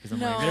to me because I'm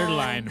No. like, they're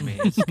lying to me.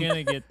 It's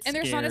gonna get And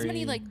there's not as many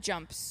scary. like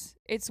jumps.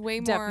 It's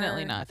way more.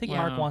 Definitely not. I think Yeah.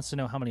 Mark wants to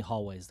know how many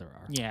hallways there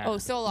are. Yeah. Oh,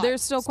 still a lot.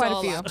 There's still quite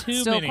a few. lot. Too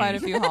Still many. quite a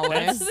few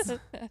hallways.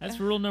 That's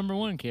rule number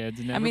one, kids.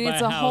 Never I mean, buy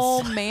it's a a house.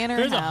 whole manor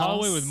There's house. a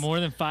hallway with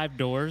more than 5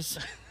 doors.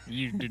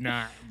 You do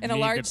not And a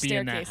need large to be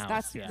in that staircase. house.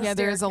 That's yeah. the Yeah,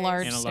 there is a staircase.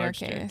 large And a large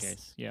staircase.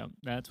 staircase. Yeah,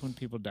 that's when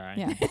people die.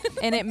 Yeah.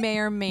 And it may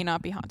or may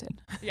not be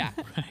haunted. Yeah.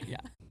 Right. Yeah.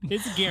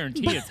 It's a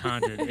guarantee it's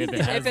haunted if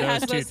it has If it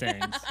has those two those-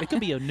 things. It could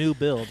be a new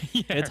build.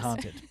 Yes, It's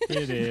haunted.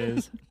 It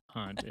is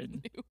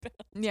haunted.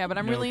 Yeah, but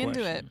I'm No really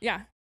into it. question.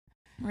 Yeah.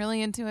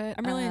 Really into it.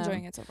 I'm really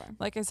enjoying it so far.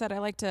 Like I said, I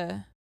like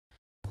to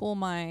pull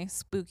my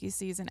spooky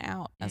season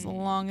out as Mm.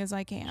 long as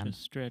I can.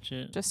 Just stretch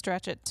it. Just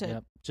stretch it to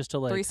Yep. Just to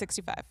like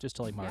 365. just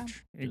to like Yeah.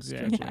 March. Just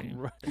stretch Exactly. it.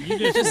 Right. You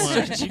just Just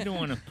want, stretch you it. don't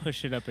want to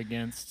push it up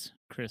against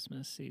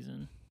Christmas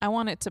season. I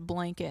want it to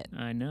blanket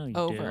I know you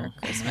over do. I know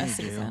Christmas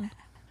you do. season.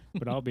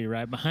 But I'll be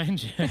right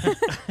behind you,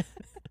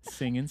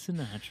 singing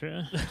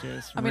Sinatra.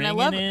 Just I mean, I ringing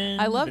love- in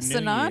I love the new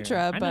year. Sinatra,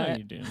 I know but-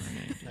 you do. I know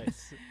you do.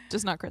 Nice.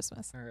 Just not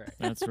Christmas. All right.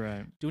 That's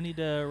right. Do we need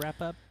to wrap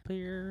up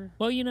here?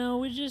 Well, you know,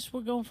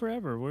 we're going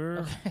forever. We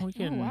Oh,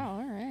 can wow.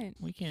 All right.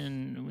 we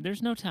can.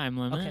 There's no time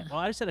limit. Okay. Well,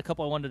 I just had a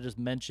couple I wanted to just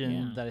mention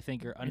Yeah. that I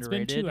think are It's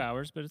underrated. been 2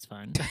 hours, but it's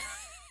fine.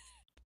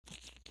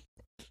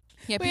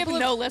 Yeah, We have people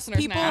no listeners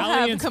people now. have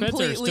Allie and Spencer are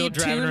completely still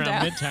driving tuned around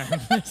out.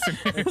 midtime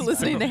listening.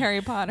 listening to So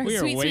Harry Potter. we are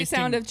Sweet, sweet wasting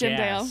sound of Jim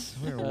Dale. gas.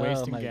 We are Oh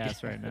wasting my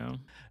gas God. right now.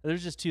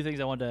 There's just two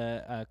things I wanted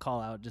to call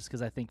out just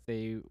because I think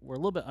they were a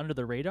little bit under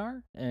the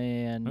radar.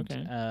 And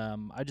Okay.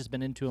 I've just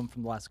been into them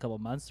from the last couple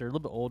of months. They're a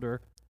little bit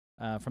older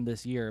from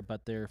this year,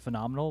 but they're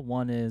phenomenal.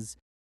 One is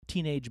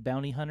Teenage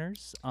Bounty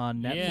Hunters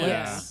on Netflix.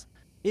 Yeah.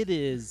 It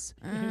is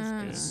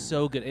Uh, good.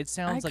 so good. It I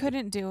sounds like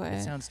couldn't do it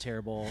it. sounds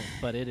terrible,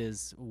 but it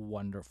is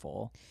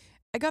wonderful.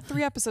 I got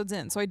 3 episodes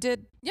in, so I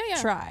did Yeah.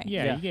 Yeah. try.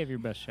 Yeah, Yeah. you gave your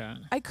best shot.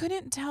 I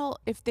couldn't tell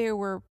if they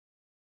were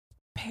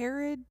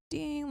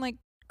parodying like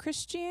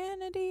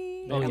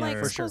Christianity, Oh, and, yeah, like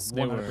for sure. supposed-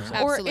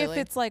 100%. or if Absolutely.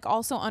 it's like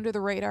also under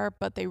the radar,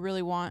 but they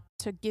really want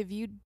to give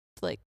you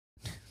to like,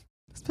 I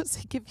was supposed to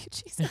say give you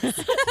Jesus.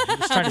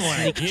 Just trying to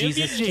sneak Give you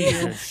Jesus to you.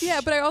 Jesus.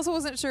 Yeah, but I also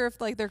wasn't sure if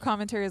like their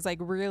commentary is like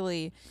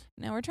really,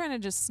 no, we're trying to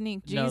just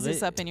sneak No, Jesus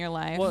they- up in your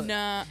life. Well,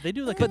 Nah. They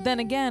do like But then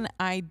again,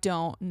 I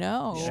don't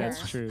know. Yeah, Sure.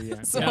 that's true.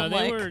 Yeah. So no, I'm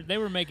they like-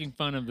 were making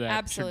fun of that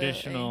Absolutely.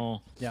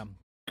 traditional yeah.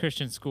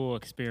 Christian school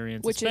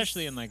experience, Which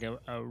especially is- in like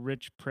a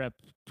rich prep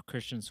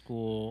Christian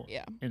school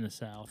Yeah. in the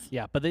South.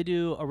 Yeah, but they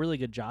do a really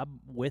good job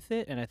with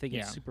it, and I think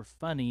Yeah. it's super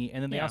funny.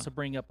 And then they Yeah. also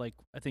bring up like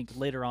I think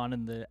later on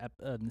in the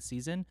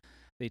season,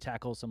 they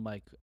tackle some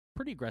like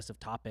pretty aggressive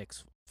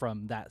topics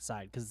from that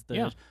side because the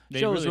Yeah, they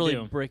show is really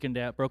really do. broken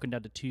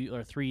down to 2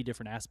 or 3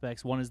 different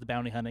aspects. One is the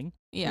bounty hunting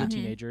Yeah. with Mhm.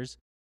 teenagers.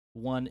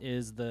 One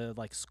is the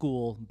like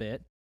school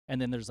bit,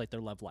 and then there's like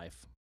their love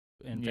life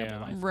and family Yeah.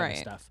 life kind Right. of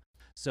stuff.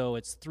 So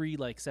it's 3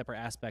 like separate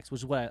aspects,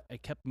 which is what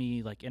it kept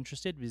me like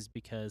interested, is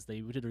because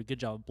they did a good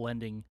job of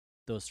blending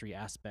those 3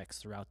 aspects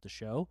throughout the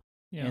show.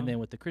 Yeah. And then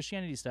with the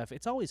Christianity stuff,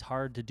 it's always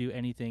hard to do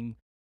anything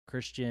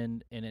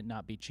Christian and it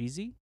not be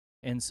cheesy.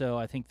 And so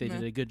I think they Meh.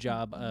 did a good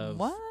job of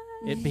What?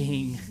 it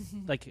being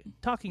like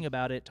talking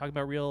about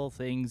real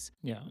things,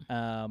 yeah.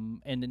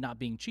 and it not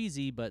being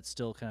cheesy, but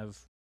still kind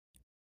of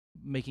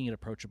making it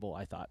approachable,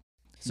 I thought.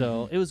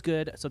 So it was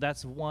good. So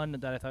that's one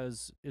that I thought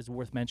is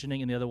worth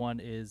mentioning. And the other one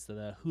is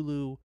the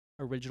Hulu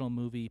original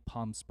movie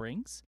Palm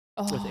Springs.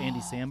 with Andy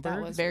That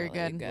Samberg. was Very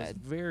really good. Was good.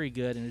 very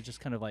good, and it's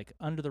just kind of like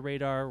under the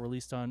radar,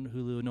 released on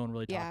Hulu. No one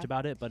really Yeah. talked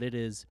about it, but it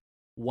is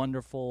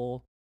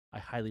wonderful. I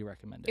highly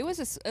recommend it. It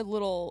was a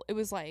little. It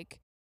was like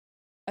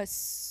a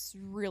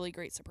really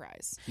great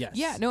surprise. yes.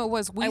 Yeah, no, it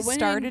was. I We went in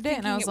started it,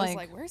 and I thinking was it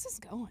like, "Where's this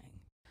going?"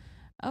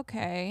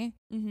 okay,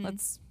 Mm-hmm.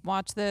 let's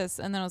watch this.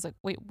 And then I was like,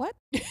 wait, what?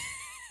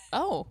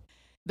 Oh,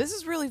 this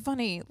is really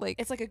funny. Like,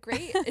 It's like a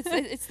great.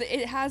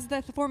 It has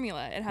the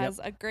formula. It has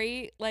a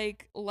great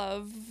like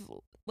love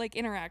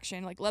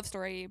interaction, like love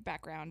story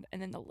background, and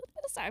then a little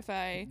bit of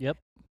sci-fi. Yep.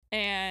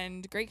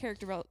 And great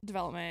character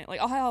development, like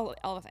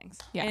all the things.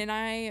 Yeah. And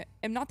I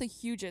am not the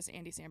hugest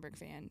Andy Samberg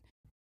fan.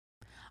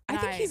 I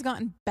think he's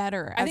gotten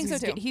better. I as think so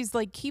he's too. He's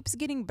like keeps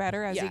getting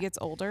better as Yeah. he gets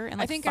older and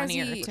I like think as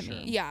funnier he- to Sure.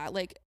 me. Yeah,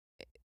 like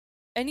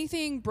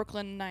anything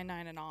Brooklyn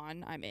Nine-Nine and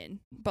on, I'm in.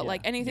 But Yeah.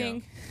 like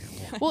anything,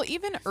 Well,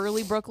 even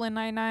early Brooklyn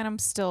Nine-Nine, I'm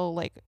still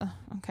like,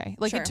 okay.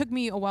 Like Sure. it took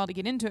me a while to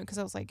get into it because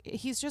I was like,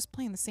 he's just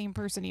playing the same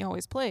person he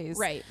always plays.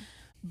 right?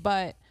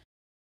 But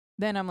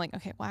then I'm like,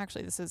 okay, well,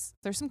 actually,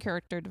 there's some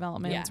character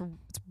development. Yeah. It's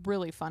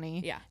really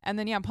funny. Yeah, And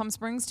then, yeah, Palm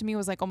Springs to me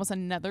was like almost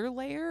another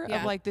layer Yeah.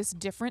 of like this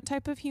different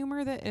type of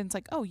humor that it's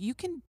like, oh, you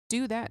can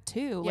do that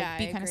too. Yeah, Like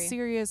be I kind of agree.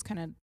 serious, kind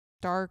of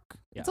dark.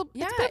 Yeah. It's a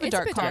yeah. bit of a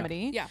dark dark.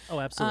 comedy. Yeah, Oh,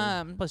 absolutely.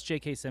 Um, Plus,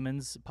 J.K.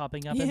 Simmons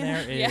popping up in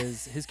Yeah. there Yeah.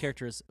 is his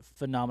character is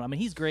phenomenal. I mean,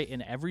 he's great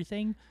in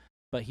everything,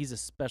 but he's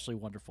especially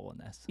wonderful in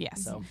this.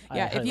 Yes. So I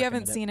Yeah, if highly you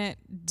haven't recommend it. seen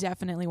it,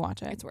 definitely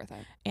watch it. it's worth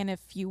it. And if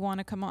you want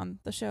to come on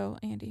the show,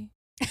 Andy,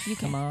 you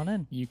Come can. on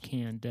in. You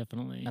can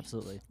definitely.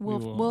 Absolutely. We'll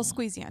will- we'll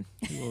squeeze you in.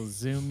 We'll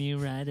zoom you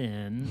right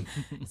in.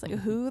 It's like,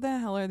 who the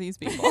hell are these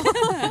people?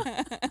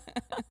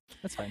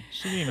 That's fine.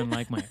 She didn't even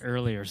like my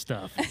earlier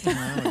stuff.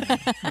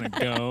 I want to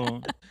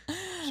go.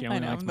 She I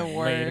only know, likes I'm the my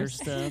later worst.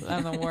 stuff.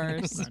 I'm the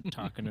worst. I'm not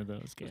talking to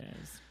those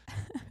guys.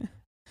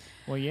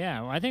 Well,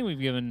 yeah. I think we've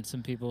given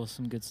some people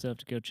some good stuff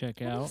to go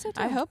check out.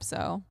 I hope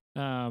so.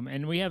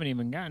 And we haven't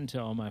even gotten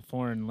to all my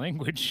foreign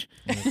language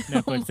Oh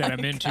Netflix that my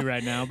I'm into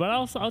right now. But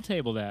I'll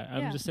table that. Yeah.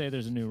 I'm just say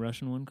there's a new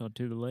Russian one called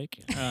To the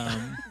Lake.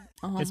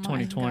 Oh It's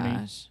my 2020.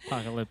 gosh.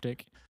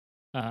 Apocalyptic.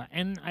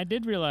 And I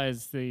did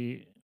realize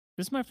this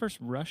is my first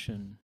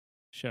Russian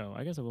show.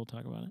 I guess I will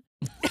talk about it.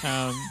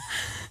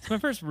 It's my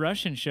first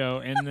Russian show,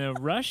 and the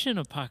Russian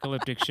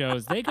apocalyptic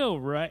shows, they go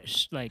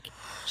like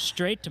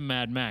straight to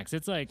Mad Max.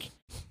 It's like,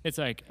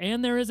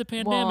 and there is a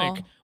pandemic.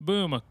 Well-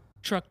 Boom, a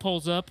truck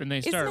pulls up, and they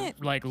Isn't start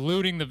it- like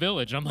looting the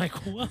village. I'm like,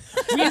 what?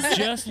 We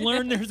just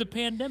learned there's a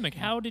pandemic.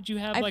 How did you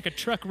have I- like a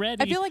truck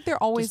ready? I feel like they're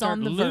to always start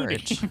on the looting?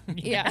 verge.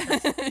 Yeah.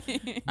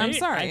 I'm They-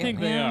 sorry. I think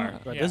they Yeah. are.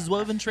 But Yeah. This is what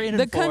we've been training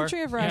The for.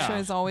 country of Russia Yeah.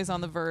 is always on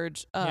the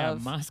verge Yeah,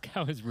 of.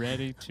 Moscow is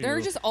ready to.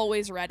 They're just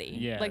always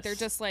ready. Like they're Yes.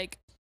 just like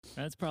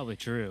That's probably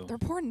true. their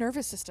poor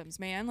nervous systems,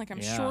 man. Like I'm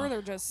Yeah. sure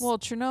they're just well,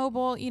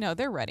 Chernobyl,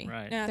 they're ready.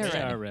 Right. Yeah, they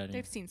they're are ready.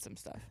 they've seen some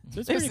stuff. So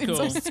it's They've pretty seen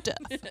cool. some So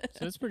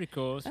stuff. it's pretty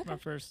cool. It's my Okay.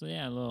 first,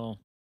 little.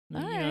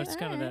 Alright, It's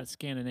kind of alright. that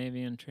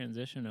Scandinavian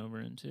transition over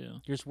into.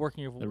 You're just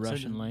working your The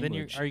Russian Then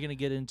language. are you going to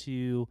get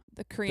into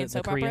The Korean the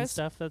soap Korean operas.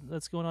 stuff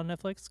that's going on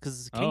Netflix?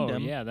 Because Oh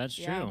Kingdom yeah, that's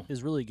Yeah. true.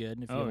 is really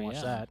good. If you Oh, haven't watched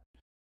yeah. that,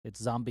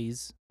 it's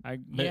zombies. I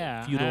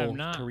have feudal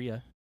not.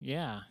 Korea.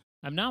 Yeah,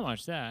 I've not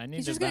watched that. I need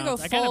He's to just gonna go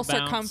bounce. I gotta full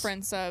bounce,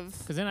 circumference of.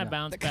 Because then I Yeah.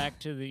 bounce The- back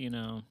to the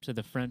to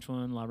the French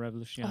one, La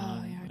Révolution.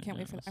 Oh yeah, I right can't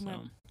wait now, for that.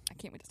 so. I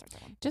can't wait to start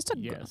that one. Just a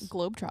Yes.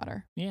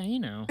 globetrotter. Yeah,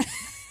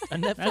 A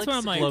Netflix what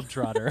I'm like-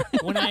 globetrotter.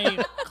 when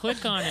I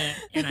click on it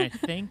and I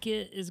think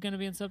it is going to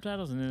be in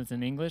subtitles and then it's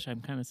in English,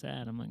 I'm kind of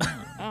sad. I'm like,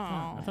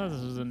 I thought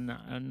this was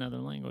another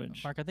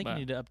language. Mark, I think But you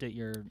need to update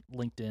your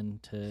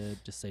LinkedIn to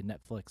just say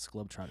Netflix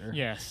globetrotter.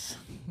 Yes,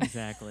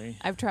 exactly.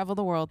 I've traveled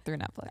the world through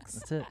Netflix.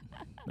 That's it.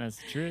 That's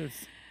the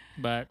truth.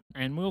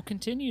 And we'll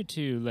continue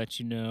to let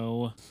you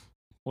know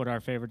what our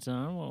favorites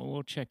are.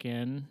 We'll check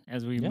in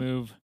as we Yeah.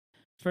 move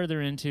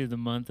further into the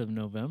month of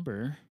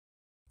November,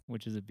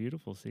 which is a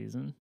beautiful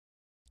season.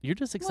 You're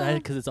just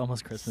excited because it's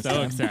almost Christmas So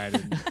time.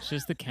 excited. It's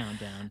just the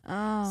countdown.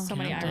 Oh, So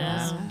many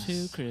Countdown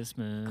items. to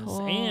Christmas.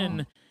 Cool.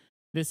 And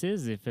this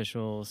is the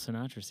official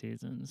Sinatra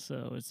season,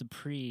 so it's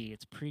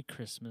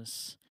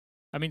pre-Christmas.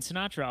 I mean,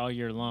 Sinatra all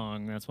year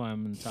long. That's why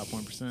I'm in the top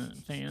 1%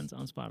 fans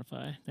on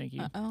Spotify. Thank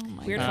you. Oh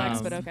my Weird God.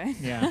 flex, but okay.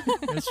 Yeah,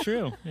 it's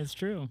true. It's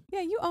true.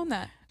 Yeah, you own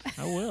that.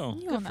 I will.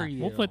 You Good own for that.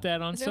 you. We'll put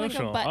that on Is there like a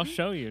social. I'll button?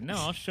 show you. No,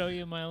 I'll show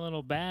you my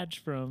little badge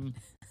from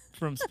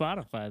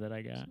Spotify that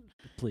I got.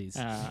 Please.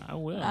 I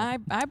will. I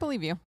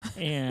believe you.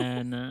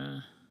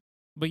 And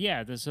but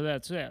yeah, so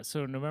that's it.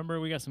 So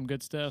November we got some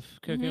good stuff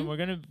cooking.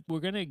 Mhm. We're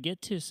gonna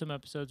get to some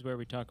episodes where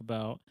we talk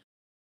about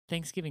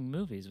Thanksgiving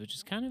movies, which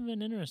is kind of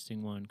an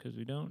interesting one because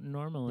we don't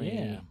normally.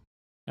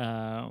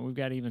 Yeah. We've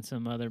got even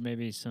some other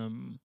maybe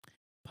some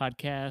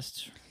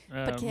podcasts.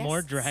 More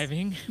Podcasts.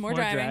 driving. More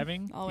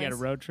driving, We got a always.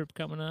 road trip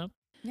coming up.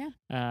 Yeah.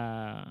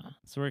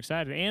 So we're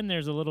excited, and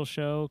there's a little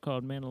show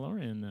called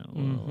Mandalorian that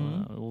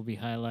we'll be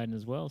highlighting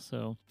as well.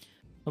 So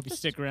hope you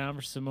stick around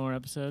for some more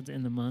episodes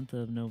in the month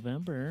of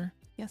November.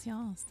 Yes,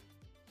 yes.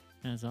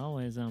 As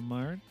always, I'm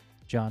Mark.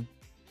 John.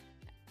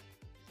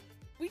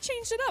 We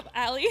changed it up,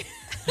 Allie.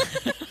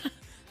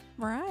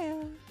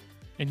 Mariah.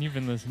 And you've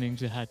been listening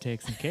to Hot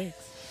Takes and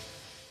Cakes.